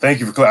for. I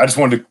just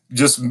wanted to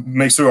just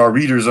make sure our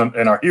readers and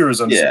our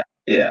hearers understand.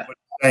 Yeah. What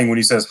he's saying when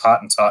he says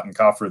Hottentot and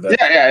Kafir.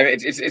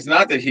 It's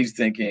not that he's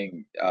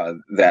thinking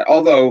that.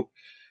 Although,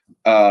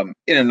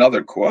 in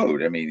another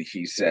quote, I mean,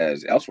 he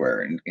says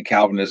elsewhere in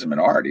Calvinism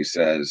and Art, he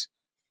says,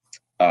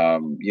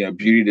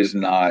 beauty does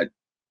not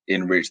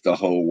enrich the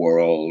whole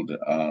world.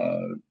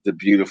 The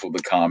beautiful,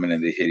 the common,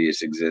 and the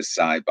hideous exist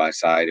side by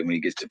side. And when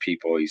he gets to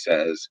people, he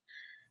says,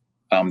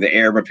 the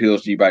Arab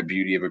appeals to you by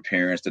beauty of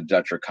appearance. The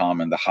Dutch are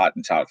common. The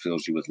Hottentot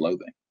fills you with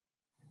loathing.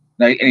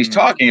 Now, and he's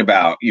talking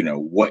about,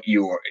 what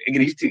you're.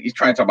 Again, he's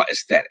trying to talk about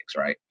aesthetics,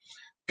 right?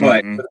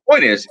 But the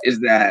point is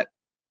that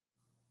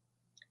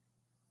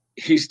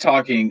he's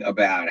talking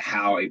about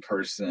how a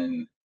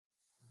person,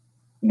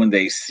 when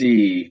they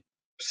see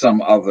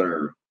some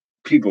other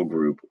people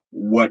group,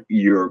 what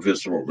your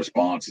visceral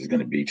response is going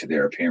to be to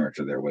their appearance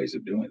or their ways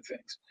of doing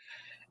things.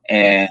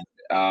 And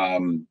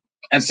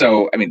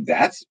so, I mean,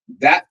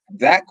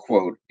 that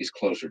quote is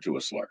closer to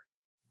a slur,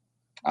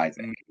 I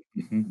think,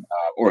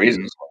 or is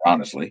a slur,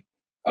 honestly.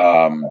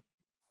 I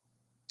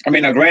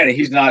mean, now granted,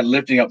 he's not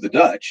lifting up the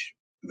Dutch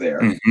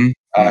there.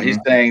 He's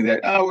saying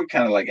that, we're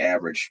kind of like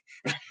average,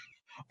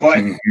 but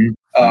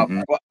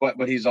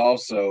he's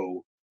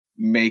also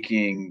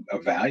making a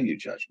value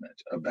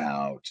judgment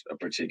about a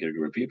particular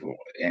group of people,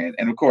 and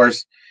of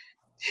course,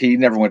 he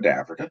never went to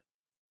Africa.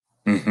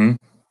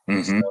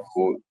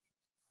 So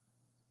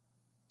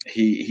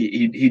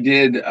he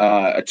did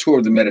a tour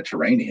of the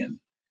Mediterranean,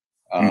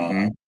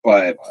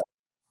 but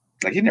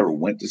like he never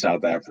went to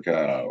South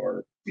Africa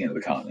or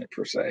the continent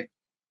per se.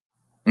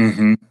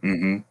 Yeah.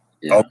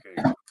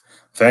 Okay.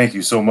 Thank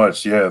you so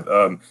much. Yeah.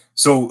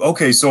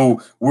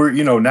 So we're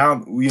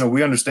now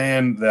we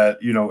understand that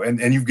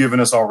and you've given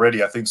us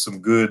already, I think, some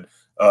good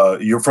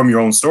you're from your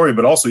own story,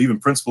 but also even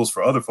principles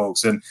for other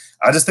folks. And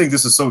I just think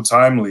this is so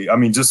timely. I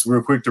mean, just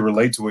real quick to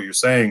relate to what you're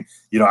saying,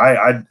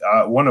 I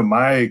one of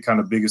my kind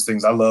of biggest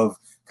things, I love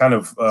kind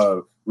of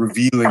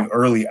revealing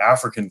early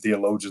African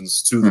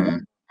theologians to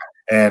them.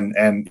 And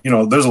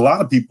there's a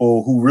lot of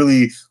people who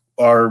really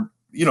are,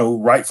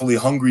 rightfully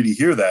hungry to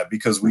hear that,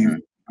 because we've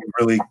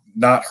really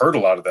not heard a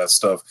lot of that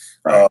stuff.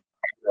 Right.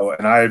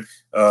 And I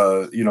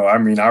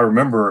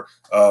remember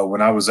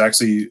when I was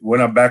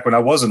back when I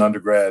was an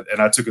undergrad,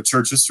 and I took a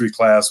church history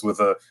class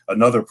with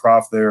another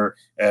prof there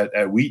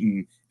at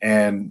Wheaton,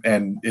 and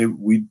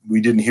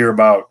we didn't hear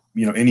about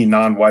any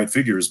non-white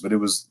figures, but it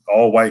was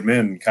all white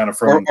men, kind of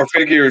from or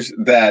figures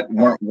that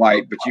weren't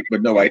white,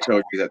 but nobody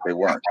told you that they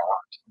weren't.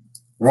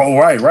 Well,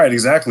 right,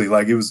 exactly.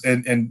 Like it was,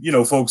 and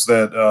folks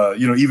that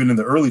even in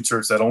the early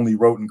church that only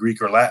wrote in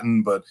Greek or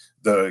Latin, but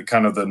the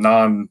kind of the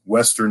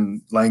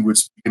non-Western language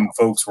speaking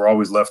folks were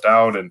always left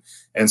out, and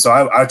so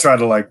I try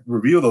to like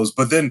reveal those.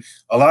 But then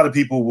a lot of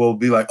people will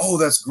be like, "Oh,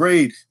 that's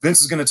great.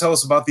 Vince is going to tell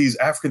us about these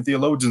African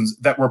theologians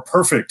that were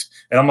perfect,"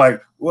 and I'm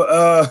like,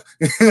 "Well,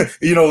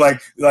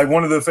 like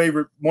one of the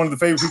favorite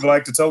people I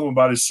like to tell them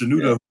about is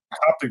Shenouda,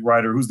 Coptic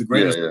writer, who's the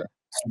greatest."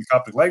 In the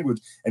Coptic language,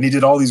 and he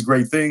did all these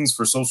great things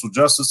for social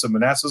justice and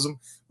monasticism,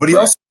 but he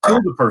also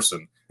killed a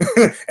person,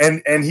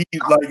 and he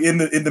like in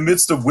the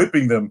midst of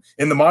whipping them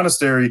in the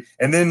monastery,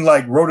 and then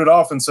like wrote it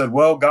off and said,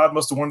 "Well, God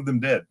must have wanted them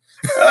dead."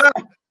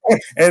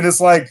 And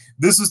it's like,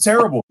 this is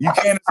terrible. You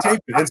can't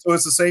escape it. And so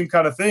it's the same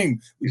kind of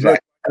thing. Exactly.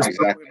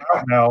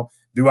 Now,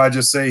 do I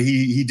just say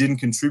he didn't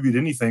contribute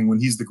anything when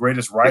he's the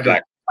greatest writer?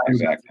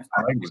 Exactly.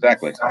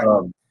 It's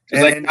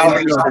like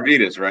Calvin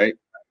Servetus, right?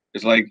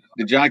 It's like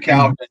the John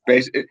Calvin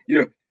base.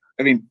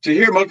 I mean, to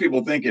hear most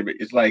people think of it,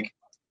 it's like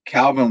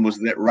Calvin was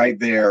right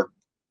there,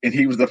 and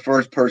he was the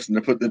first person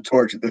to put the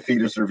torch at the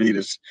feet of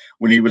Servetus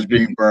when he was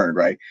being burned.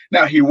 Right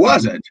now, he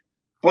wasn't,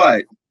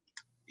 but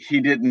he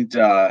didn't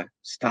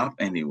stop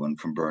anyone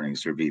from burning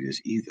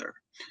Servetus either.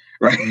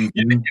 Right?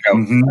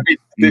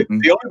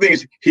 The only thing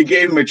is, he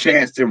gave him a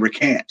chance to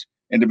recant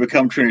and to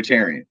become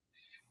Trinitarian.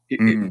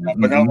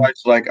 But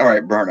otherwise, like, all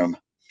right, burn him.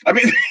 I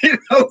mean,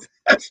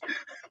 that's.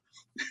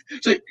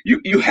 So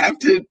you have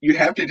to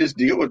just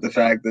deal with the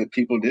fact that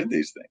people did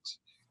these things.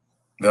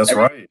 That's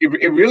right.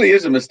 It really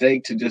is a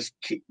mistake to just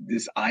keep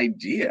this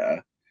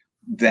idea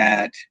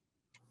that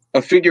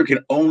a figure can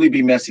only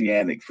be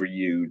messianic for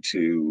you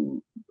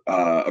to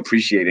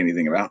appreciate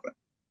anything about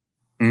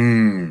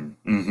them.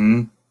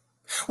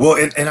 Well,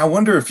 and I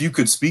wonder if you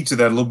could speak to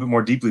that a little bit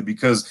more deeply,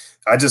 because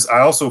I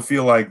also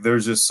feel like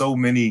there's just so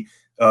many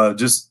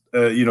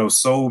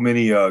so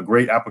many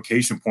great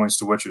application points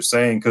to what you're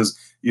saying, because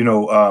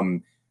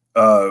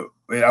I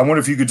wonder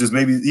if you could just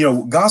maybe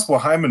gospel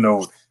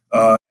hymenode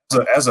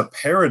as a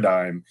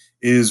paradigm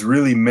is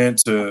really meant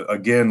to,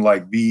 again,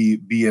 like be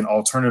an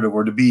alternative,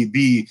 or to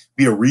be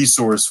a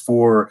resource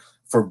for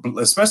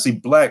especially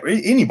Black,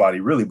 anybody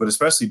really, but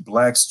especially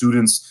Black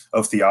students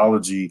of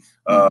theology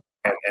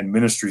and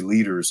ministry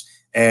leaders.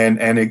 And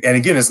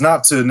again, it's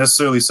not to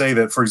necessarily say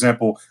that, for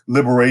example,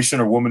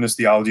 liberation or womanist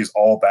theology is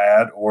all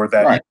bad, or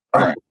that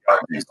theology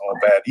is all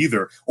bad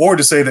either, or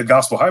to say that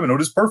gospel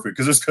hymenode is perfect,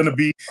 because there's going to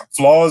be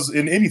flaws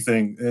in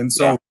anything. And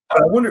so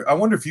I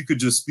wonder if you could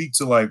just speak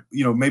to, like,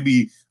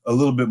 maybe a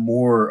little bit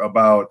more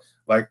about,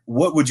 like,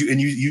 what would you,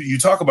 and you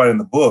talk about it in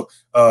the book,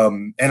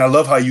 and I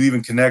love how you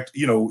even connect,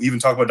 even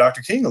talk about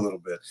Dr. King a little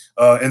bit.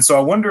 And so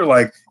I wonder,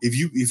 like, if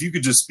you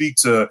could just speak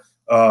to,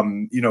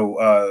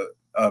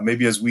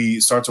 maybe as we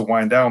start to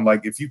wind down,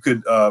 like, if you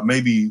could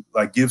maybe,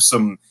 like, give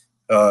some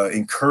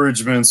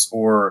encouragements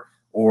or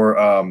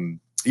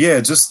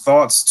just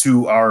thoughts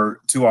to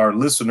our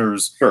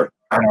listeners and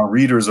our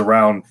readers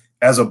around,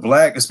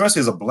 especially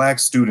as a Black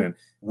student,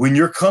 when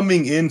you're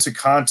coming into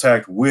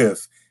contact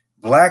with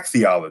Black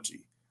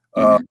theology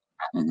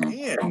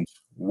and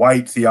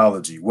white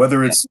theology,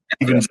 whether it's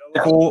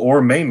evangelical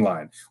or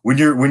mainline, when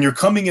you're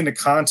coming into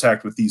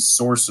contact with these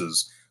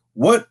sources,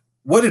 what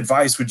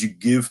advice would you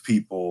give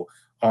people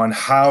on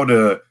how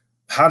to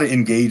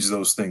engage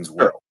those things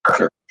well?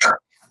 Sure.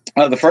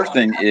 The first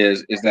thing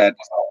is that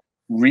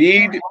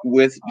read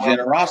with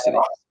generosity.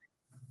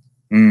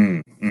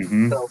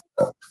 So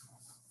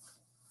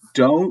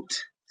don't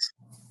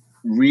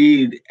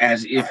read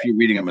as if you're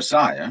reading a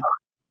Messiah.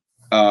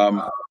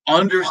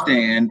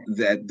 Understand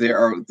that there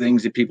are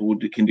things that people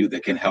can do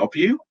that can help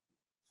you,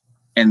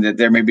 and that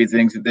there may be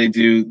things that they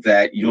do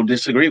that you'll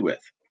disagree with.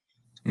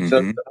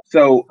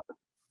 So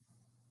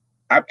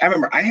I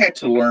remember I had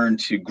to learn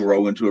to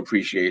grow into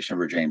appreciation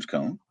for James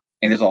Cone,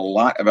 and there's a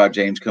lot about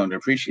James Cone to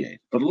appreciate.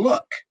 But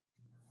look,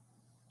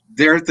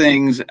 there are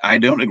things I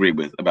don't agree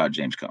with about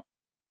James Cone.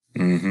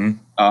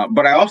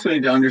 But I also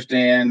need to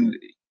understand,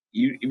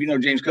 if you know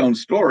James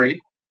Cone's story,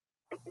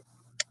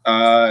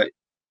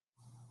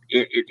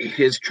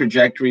 his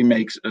trajectory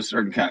makes a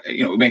certain kind,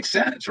 it makes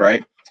sense,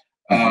 right?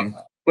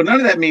 But none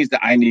of that means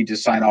that I need to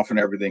sign off on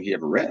everything he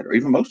ever read, or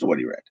even most of what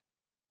he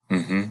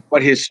read.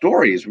 But his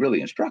story is really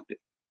instructive.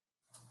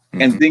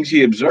 And things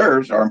he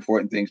observes are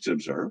important things to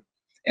observe.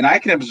 And I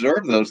can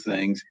observe those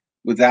things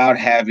without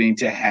having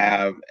to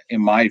have, in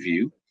my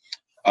view,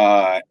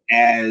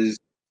 as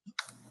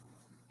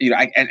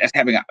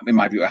having, in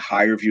my view, a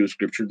higher view of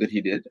Scripture that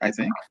he did, I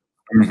think.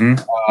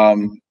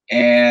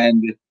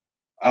 And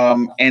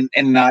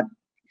not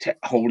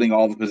holding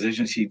all the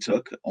positions he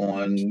took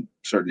on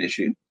certain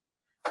issues.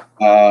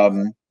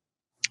 But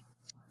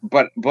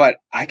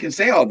I can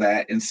say all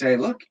that and say,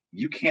 look,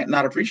 you can't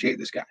not appreciate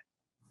this guy.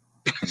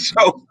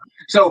 So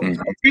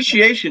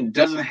appreciation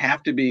doesn't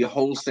have to be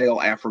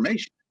wholesale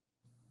affirmation.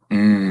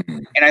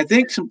 And I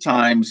think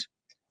sometimes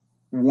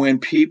when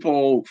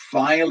people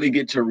finally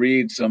get to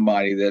read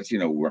somebody that's,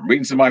 we're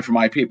reading somebody from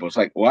my people, it's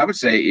like, what I would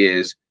say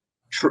is,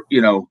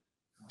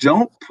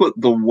 don't put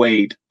the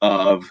weight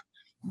of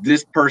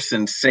this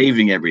person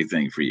saving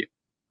everything for you,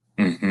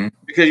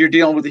 because you're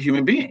dealing with a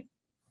human being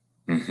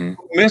who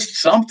missed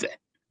something.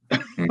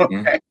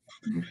 Okay.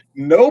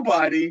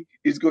 Nobody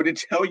is going to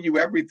tell you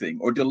everything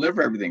or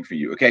deliver everything for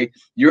you. Okay.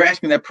 You're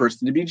asking that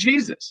person to be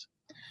Jesus.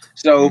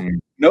 So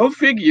no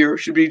figure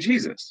should be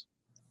Jesus.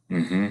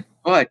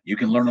 But you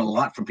can learn a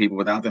lot from people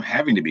without them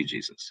having to be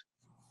Jesus.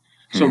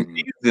 So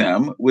read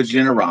them with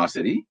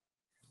generosity,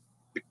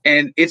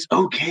 and it's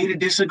okay to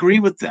disagree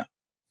with them.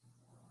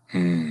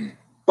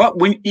 But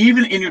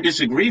even in your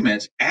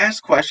disagreements,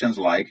 ask questions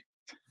like,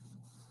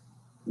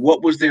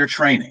 what was their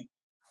training?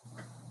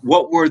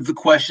 What were the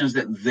questions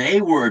that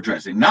they were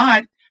addressing?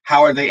 Not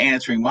how are they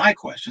answering my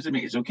questions? I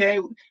mean, it's okay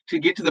to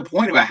get to the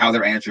point about how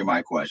they're answering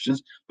my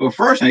questions, but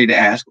first I need to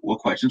ask, what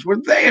questions were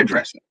they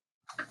addressing?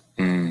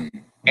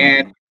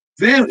 And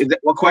then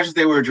what questions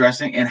they were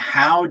addressing, and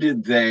how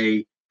did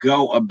they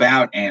go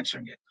about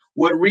answering it?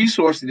 What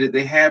resources did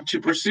they have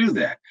to pursue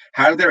that?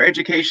 How did their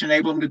education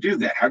enable them to do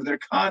that? How did their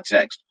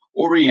context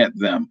orient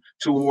them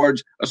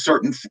towards a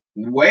certain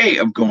way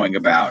of going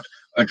about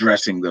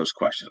addressing those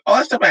questions? All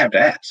that stuff I have to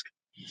ask.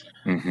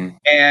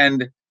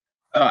 And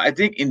I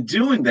think in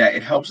doing that,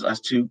 it helps us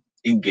to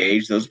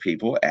engage those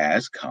people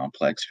as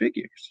complex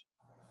figures.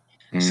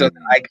 So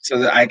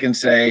that I can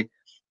say,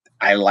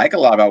 I like a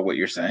lot about what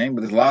you're saying,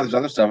 but there's a lot of this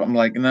other stuff. I'm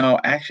like, no,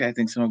 actually, I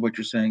think some of what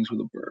you're saying is for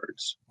the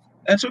birds.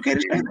 That's okay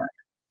to say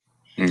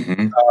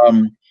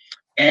that.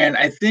 And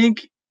I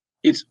think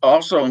it's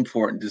also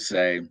important to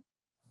say,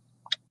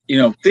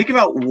 think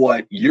about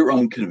what your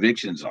own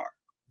convictions are.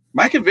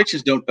 My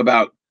convictions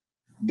about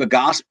the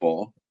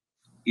gospel,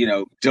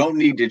 don't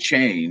need to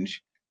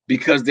change,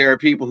 because there are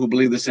people who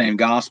believe the same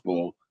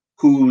gospel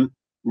who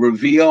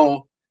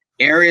reveal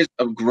areas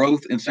of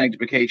growth and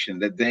sanctification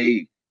that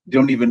they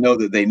don't even know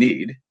that they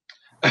need.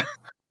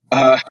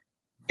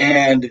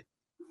 And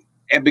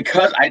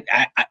because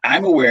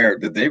I'm aware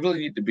that they really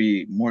need to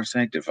be more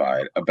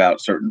sanctified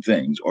about certain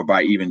things, or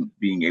by even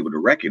being able to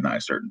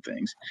recognize certain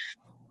things,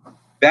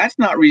 that's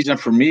not reason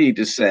for me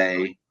to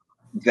say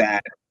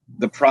that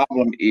the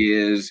problem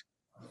is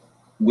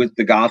with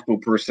the gospel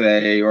per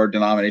se, or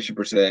denomination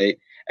per se.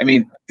 I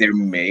mean, there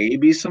may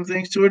be some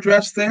things to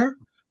address there,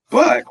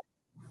 but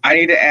I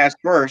need to ask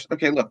first,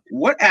 okay, look,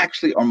 what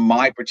actually are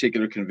my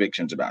particular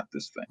convictions about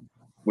this thing,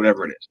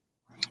 whatever it is?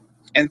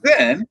 And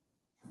then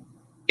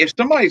if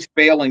somebody's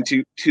failing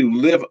to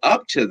live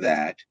up to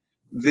that,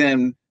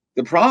 then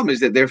the problem is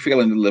that they're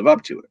failing to live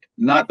up to it,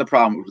 not the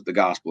problem with the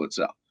gospel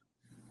itself.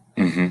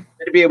 Mm-hmm.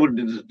 To be able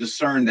to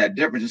discern that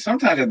difference. And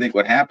sometimes I think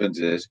what happens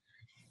is,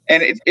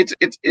 and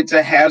it's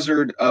a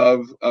hazard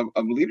of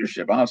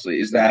leadership, honestly,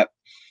 is that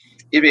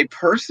if a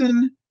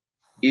person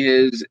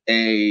is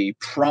a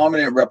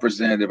prominent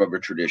representative of a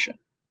tradition,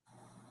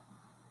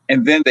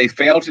 and then they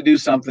fail to do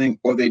something,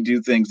 or they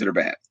do things that are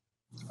bad,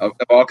 of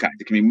all kinds.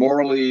 It can be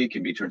morally, it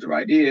can be in terms of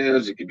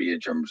ideas, it can be in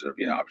terms of,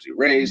 obviously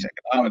race,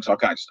 economics, all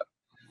kinds of stuff.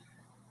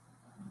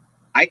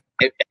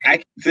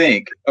 I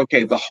think,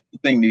 okay, the whole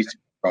thing needs to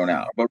be thrown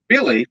out. But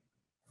really,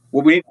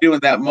 what we need to do in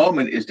that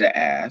moment is to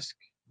ask,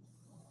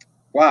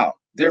 wow,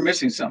 they're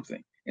missing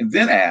something. And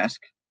then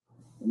ask,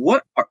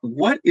 what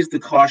is the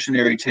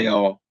cautionary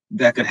tale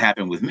that could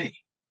happen with me?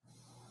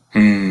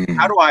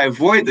 How do I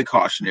avoid the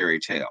cautionary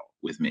tale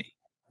with me?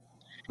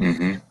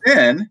 Mm-hmm.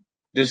 Then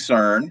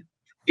discern,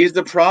 is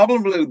the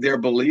problem really their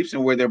beliefs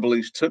and where their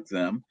beliefs took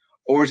them,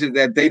 or is it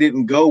that they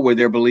didn't go where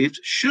their beliefs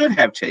should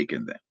have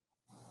taken them?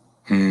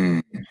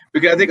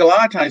 Because I think a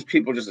lot of times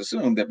people just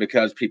assume that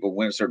because people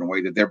went a certain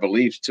way that their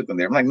beliefs took them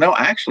there. I'm like, no,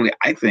 actually,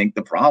 I think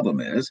the problem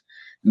is,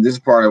 and this is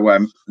part of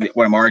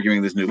what I'm arguing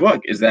in this new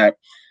book, is that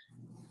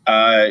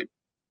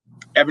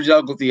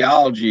evangelical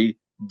theology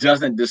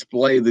doesn't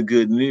display the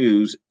good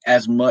news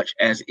as much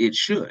as it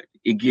should.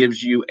 It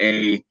gives you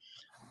a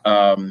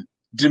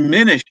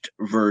diminished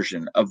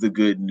version of the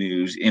good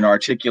news in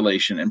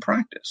articulation and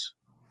practice.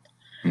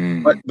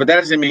 But that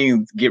doesn't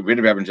mean get rid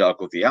of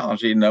evangelical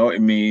theology. No,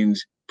 it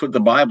means put the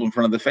Bible in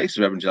front of the face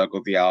of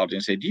evangelical theology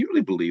and say, do you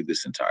really believe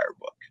this entire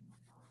book?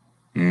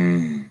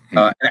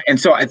 And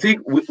so I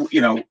think,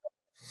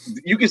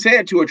 you can say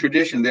it to a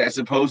tradition that is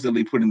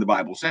supposedly putting the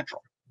Bible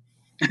central.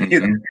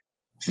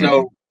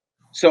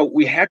 So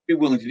we have to be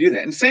willing to do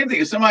that. And the same thing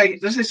is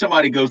let's say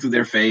somebody goes through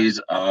their phase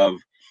of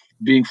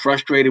being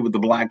frustrated with the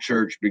Black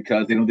church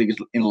because they don't think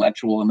it's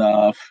intellectual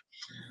enough,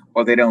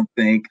 or they don't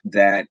think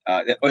that,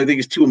 or they think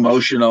it's too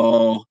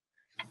emotional,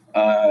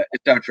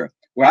 etc.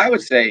 What I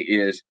would say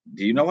is,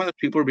 do you know why the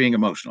people are being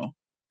emotional?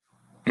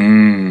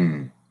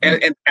 And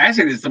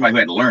actually, it's somebody who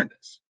had to learn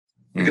this.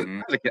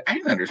 Because I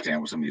didn't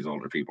understand what some of these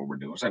older people were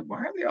doing. It's like, why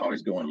are they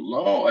always going,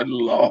 Lord,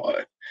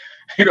 Lord,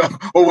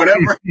 or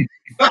whatever?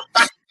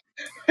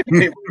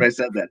 I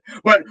said that.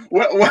 But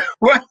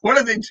what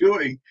are they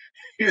doing?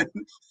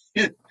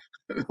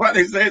 Why are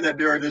they saying that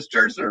during this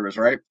church service,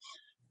 right?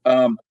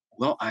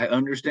 Well, I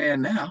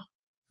understand now.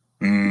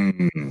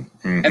 And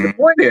the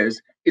point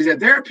is that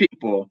there are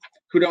people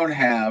who don't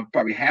have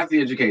probably half the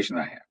education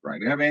I have, right?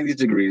 They don't have any of these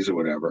degrees or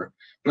whatever,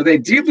 but they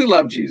deeply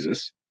love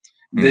Jesus.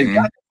 They've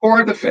got the core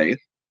of the faith,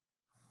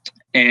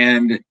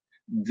 and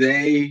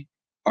they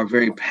are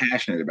very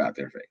passionate about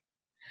their faith.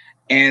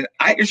 And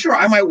I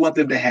might want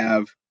them to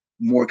have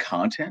more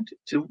content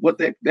to what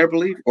they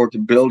believe, or to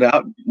build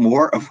out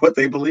more of what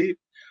they believe.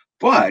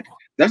 But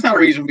that's not a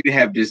reason we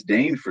have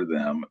disdain for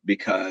them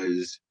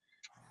because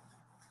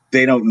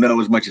they don't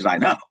know as much as I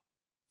know.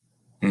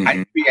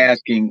 I'd be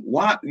asking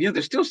why,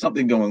 there's still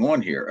something going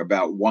on here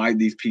about why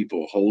these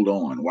people hold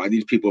on, why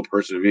these people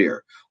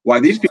persevere, why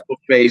these people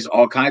face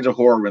all kinds of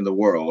horror in the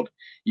world,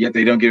 yet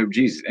they don't give up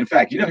Jesus. In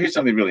fact, here's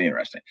something really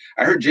interesting.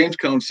 I heard James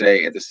Cone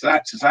say at the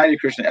Society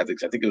of Christian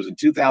Ethics, I think it was in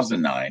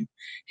 2009,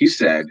 he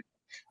said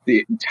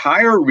the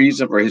entire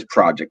reason for his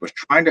project was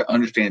trying to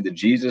understand the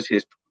Jesus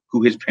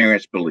who his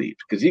parents believed,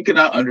 because he could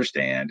not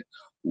understand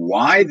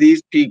why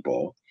these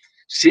people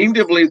seem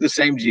to believe the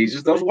same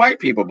Jesus those white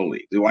people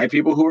believe, the white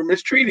people who were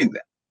mistreating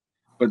them,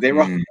 but they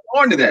were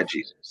on to that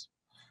Jesus.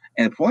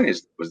 And the point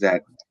was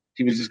that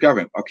he was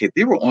discovering, okay,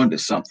 they were on to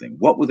something.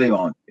 What were they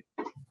on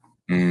to?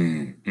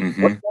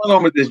 What's going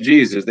on with this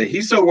Jesus that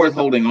he's so worth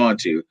holding on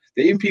to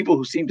that even people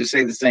who seem to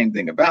say the same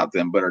thing about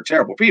them but are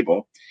terrible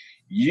people,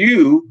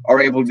 you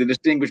are able to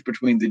distinguish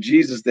between the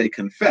Jesus they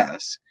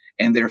confess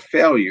and their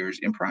failures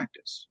in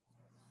practice.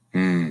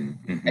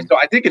 And so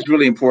I think it's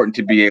really important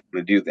to be able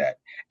to do that.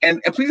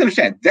 And please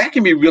understand, that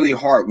can be really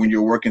hard when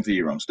you're working through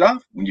your own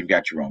stuff, when you've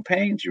got your own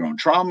pains, your own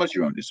traumas,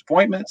 your own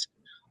disappointments.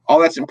 All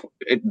that's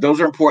those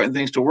are important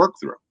things to work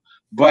through.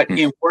 But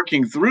in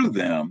working through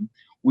them,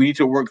 we need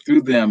to work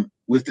through them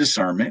with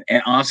discernment.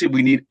 And honestly,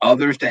 we need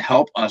others to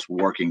help us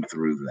working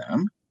through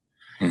them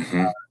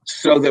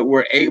so that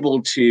we're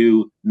able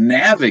to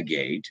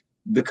navigate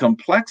the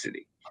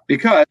complexity.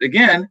 Because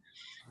again,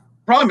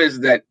 the problem is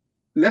that,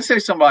 let's say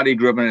somebody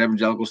grew up in an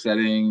evangelical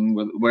setting,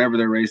 whatever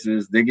their race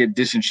is, they get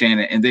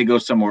disenchanted and they go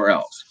somewhere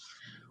else.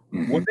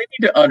 What they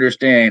need to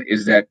understand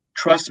is that,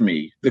 trust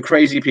me, the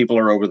crazy people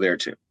are over there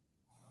too.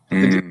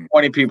 The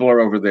disappointing people are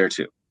over there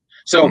too.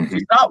 So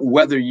it's not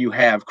whether you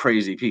have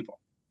crazy people,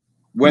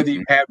 whether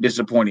you have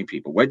disappointing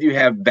people, whether you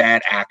have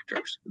bad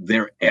actors,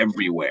 they're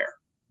everywhere.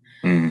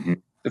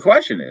 The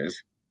question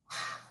is,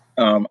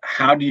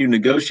 how do you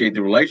negotiate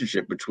the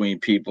relationship between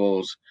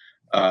people's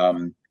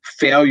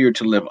failure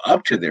to live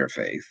up to their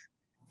faith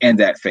and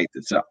that faith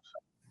itself.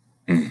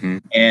 Mm-hmm.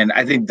 And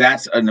I think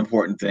that's an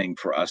important thing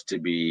for us to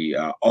be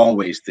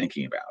always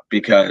thinking about,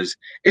 because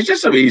it's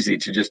just so easy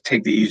to just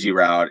take the easy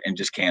route and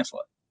just cancel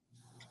it.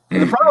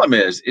 And the problem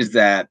is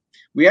that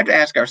we have to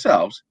ask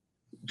ourselves,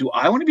 do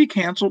I want to be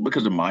canceled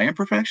because of my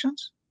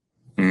imperfections?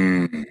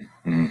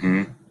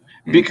 Mm-hmm.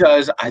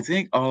 Because I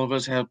think all of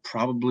us have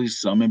probably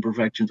some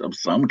imperfections of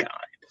some kind.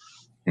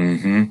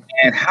 Mm-hmm.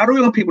 And how do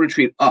we want people to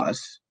treat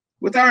us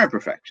with our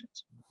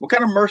imperfections? What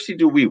kind of mercy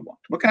do we want?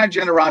 What kind of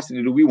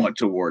generosity do we want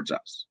towards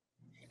us?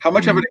 How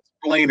much of an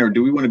explainer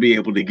do we want to be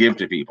able to give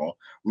to people,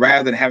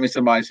 rather than having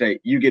somebody say,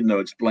 you get no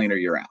explainer,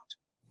 you're out?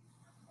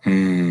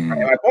 And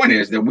my point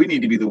is that we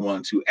need to be the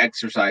ones who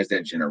exercise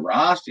that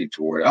generosity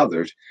toward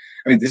others.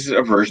 I mean, this is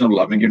a version of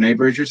loving your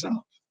neighbor as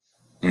yourself.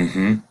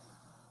 Mm-hmm.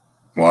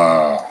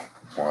 Wow.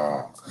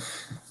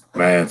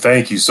 Man,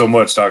 thank you so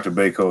much, Dr.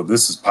 Bako.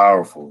 This is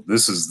powerful.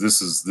 This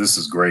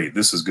is great.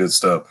 This is good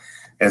stuff.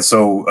 And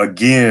so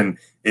again,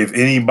 if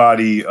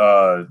anybody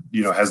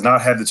has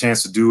not had the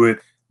chance to do it,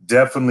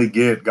 definitely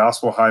get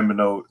Gospel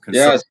Hymenode,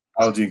 Conservative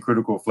Theology and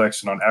Critical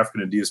Reflection on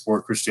African and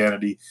Diasporic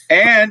Christianity.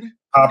 And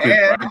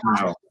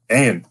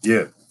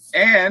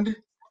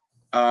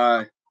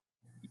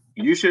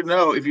you should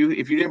know, if you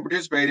didn't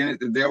participate in it,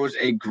 that there was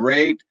a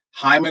great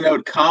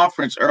Hymenode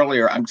conference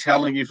earlier. I'm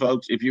telling you,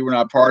 folks, if you were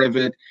not part of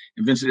it,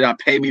 and Vincent did not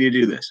pay me to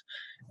do this,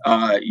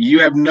 you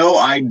have no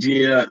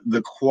idea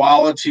the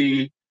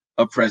quality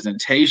of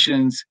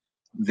presentations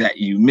that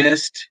you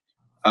missed.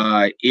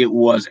 It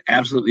was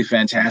absolutely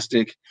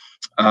fantastic.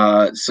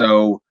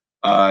 So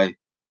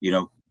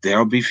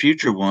there'll be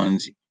future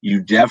ones.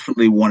 You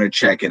definitely want to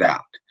check it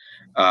out.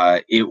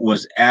 It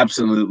was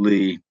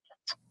absolutely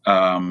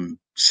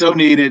so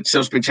needed,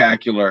 so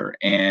spectacular,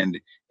 and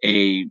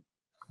a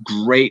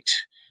great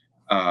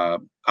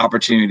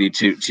opportunity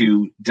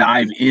to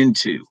dive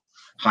into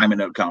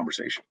Hymenode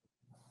conversation.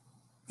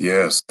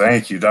 Yes,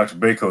 thank you, Dr.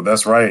 Bako.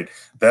 That's right.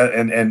 That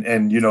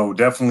and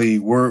definitely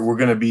we're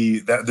going to be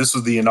that. This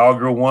was the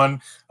inaugural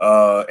one,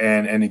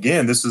 and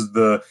again, this is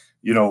the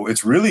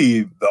it's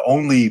really the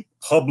only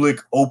public,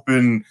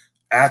 open,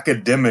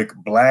 academic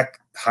Black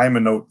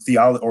Hymenode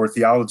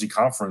theology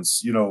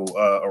conference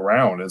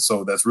around, and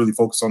so that's really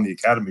focused on the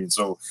academy. And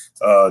so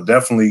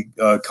definitely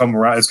come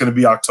around. It's going to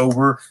be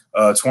October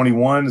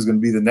 21 is going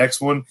to be the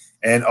next one,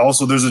 and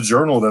also there's a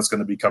journal that's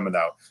going to be coming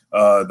out.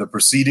 The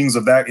proceedings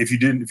of that, if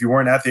you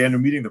weren't at the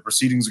annual meeting, the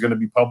proceedings are going to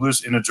be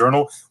published in a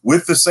journal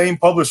with the same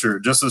publisher.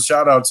 Just a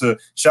shout out to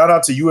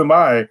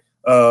UMI.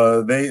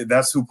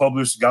 That's who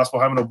published Gospel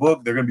Hymenode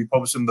book. They're going to be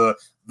publishing the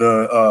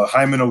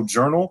Hymenode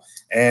journal,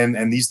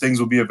 and these things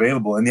will be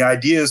available. And the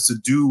idea is to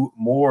do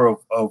more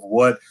of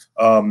what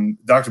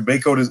Dr.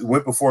 Bako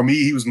went before me.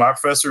 He was my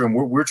professor, and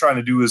what we're trying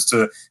to do is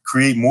to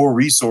create more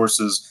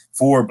resources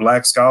for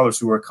Black scholars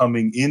who are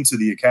coming into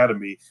the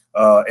academy,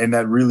 and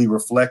that really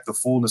reflect the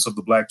fullness of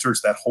the Black church,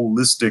 that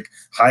holistic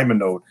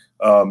Hymenode.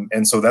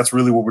 And so that's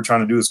really what we're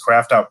trying to do, is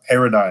craft out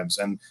paradigms.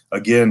 And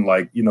again,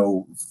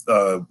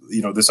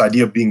 this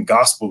idea of being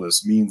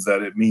gospelist means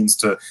that it means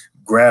to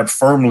grab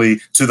firmly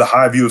to the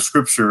high view of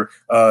Scripture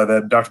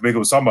that Dr. Bako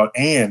was talking about,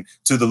 and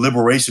to the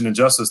liberation and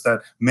justice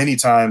that many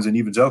times in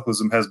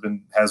evangelicalism has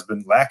been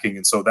lacking.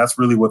 And so that's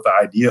really what the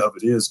idea of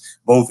it is,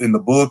 both in the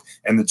book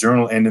and the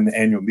journal and in the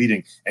annual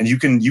meeting. And you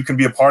can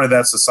be a part of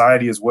that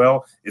society as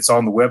well. It's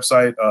on the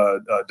website,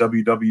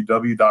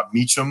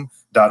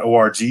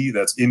 www.meachum.org.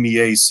 That's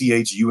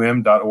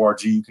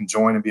MEACHUM.org. You can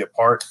join and be a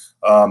part.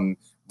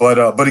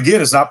 But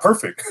again, it's not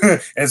perfect.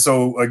 And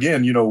so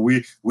again,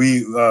 we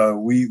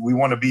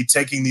want to be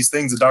taking these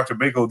things that Dr.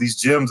 Bako, these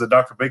gems that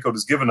Dr. Bako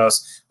has given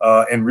us,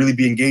 and really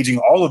be engaging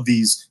all of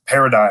these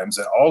paradigms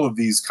and all of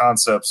these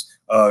concepts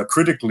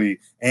critically,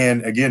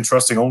 and again,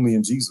 trusting only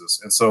in Jesus.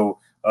 And so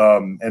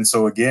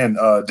again,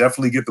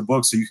 definitely get the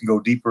book so you can go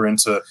deeper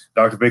into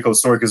Dr. Bako's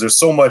story, because there's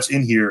so much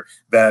in here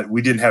that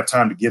we didn't have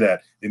time to get at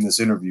in this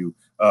interview.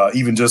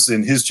 Even just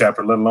in his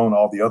chapter, let alone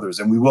all the others.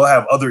 And we will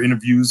have other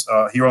interviews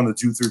here on the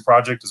Jude 3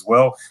 Project as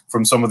well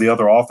from some of the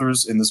other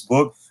authors in this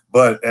book.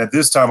 But at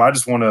this time, I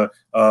just want to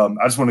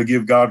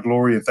give God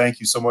glory and thank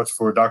you so much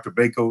for Dr.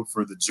 Bako,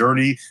 for the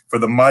journey, for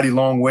the mighty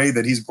long way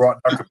that he's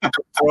brought Dr.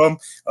 Bako from,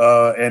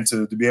 and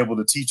to be able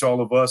to teach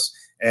all of us.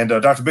 And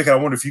Dr. Bako, I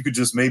wonder if you could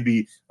just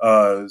maybe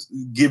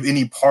give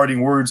any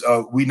parting words.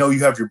 We know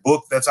you have your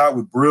book that's out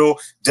with Brill.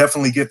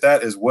 Definitely get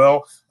that as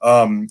well.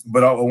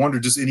 But I wonder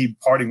just any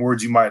parting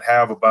words you might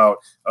have about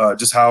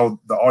just how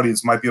the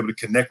audience might be able to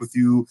connect with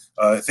you,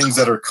 things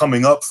that are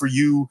coming up for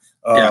you,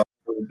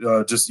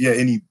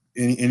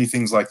 any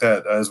things like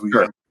that as we.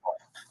 Sure.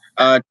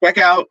 Check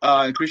out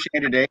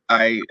Christianity Today.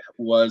 I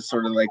was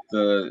sort of like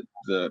the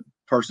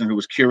person who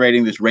was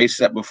curating this race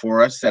set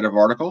before us set of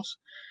articles.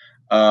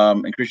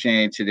 In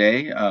Christianity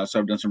Today. So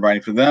I've done some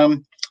writing for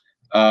them.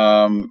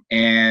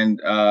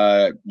 And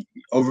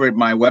over at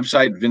my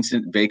website,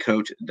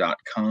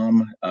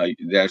 vincentbacote.com,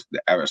 there's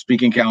a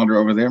speaking calendar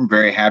over there. I'm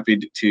very happy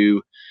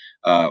to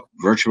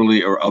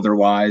virtually or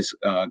otherwise,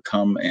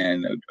 come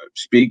and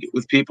speak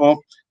with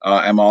people.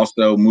 I'm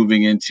also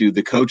moving into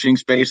the coaching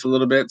space a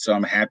little bit, so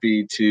I'm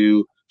happy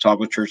to talk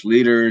with church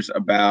leaders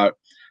about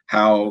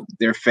how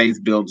their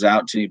faith builds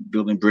out to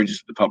building bridges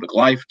to the public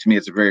life. To me,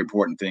 it's a very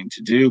important thing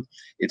to do.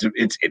 It's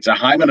a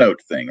Hymenaut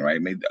thing, right? I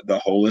mean, the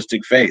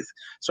holistic faith.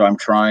 So I'm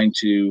trying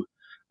to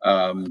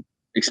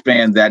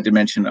expand that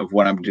dimension of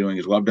what I'm doing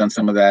as well. I've done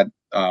some of that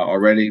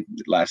already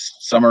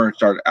last summer. It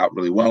started out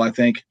really well, I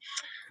think.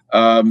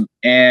 And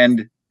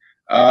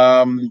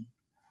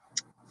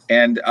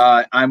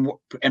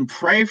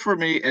pray for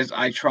me as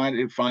I try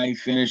to finally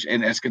finish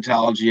an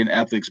eschatology and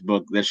ethics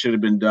book that should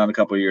have been done a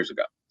couple of years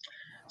ago.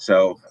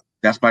 So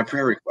that's my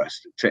prayer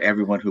request to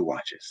everyone who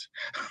watches.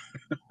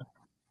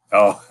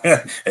 Oh,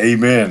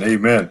 amen.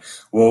 Amen.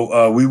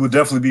 Well, we will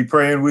definitely be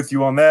praying with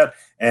you on that.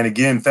 And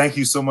again, thank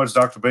you so much,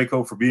 Dr.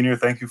 Bako, for being here.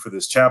 Thank you for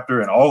this chapter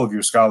and all of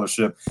your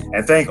scholarship.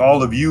 And thank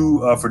all of you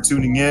for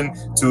tuning in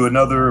to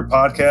another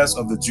podcast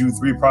of the Jude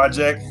 3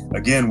 Project.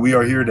 Again, we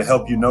are here to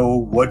help you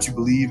know what you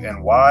believe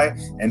and why,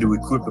 and to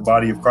equip the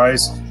body of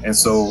Christ. And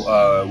so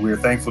we're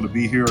thankful to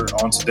be here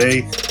on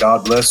today.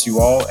 God bless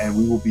you all. And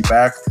we will be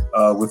back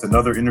with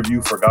another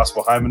interview for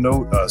Gospel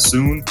Hymenaut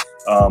soon.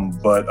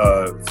 But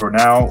for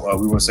now,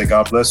 we want to say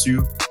God bless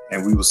you,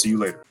 and we will see you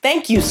later.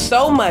 Thank you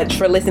so much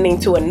for listening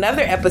to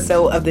another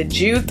episode of the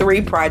Jude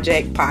 3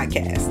 Project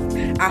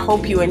podcast. I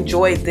hope you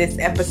enjoyed this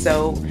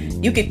episode.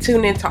 You can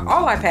tune into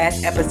all our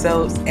past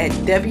episodes at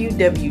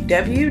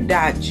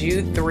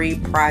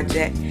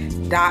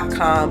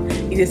www.jude3project.com.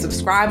 You can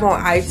subscribe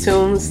on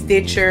iTunes,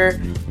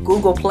 Stitcher,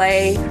 Google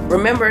Play.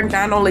 Remember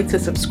not only to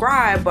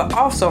subscribe, but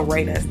also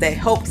rate us. That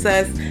helps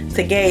us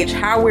to gauge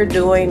how we're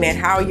doing and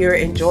how you're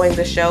enjoying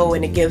the show,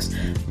 and it gives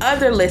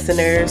other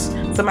listeners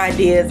some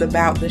ideas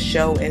about the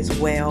show as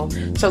well.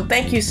 So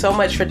thank you so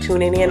much for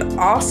tuning in.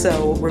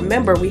 Also,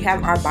 remember we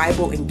have our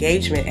Bible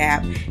engagement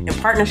app in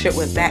partnership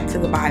with Back to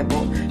the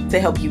Bible to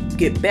help you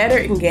get better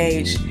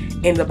engaged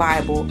in the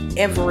Bible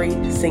every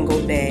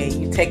single day.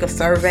 You take a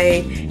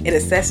survey, it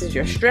assesses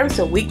your strengths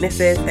and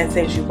weaknesses and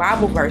sends you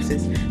Bible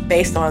verses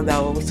based on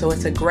those. So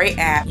it's a great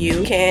app.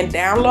 You can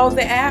download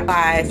the app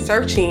by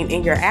searching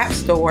in your App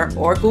Store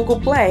or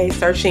Google Play,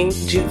 searching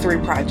Jude 3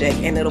 Project,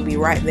 and it'll be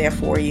right there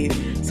for you.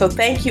 So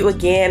thank you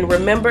again.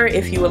 Remember,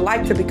 if you would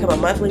like to become a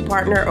monthly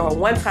partner or a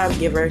one-time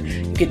giver,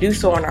 you can do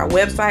so on our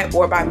website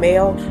or by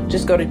mail.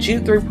 Just go to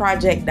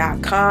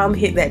jude3project.com,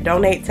 hit that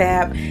donate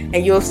tab,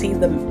 and you'll see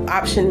the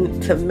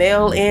option to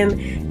mail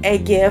in a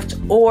gift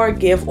or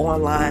give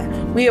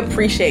online. We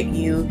appreciate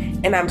you,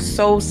 and I'm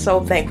so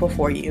thankful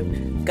for you.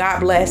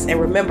 God bless,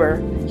 and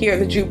remember, here at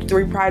the Jude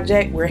 3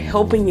 Project, we're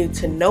helping you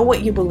to know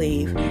what you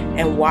believe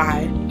and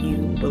why you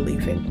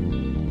believe it.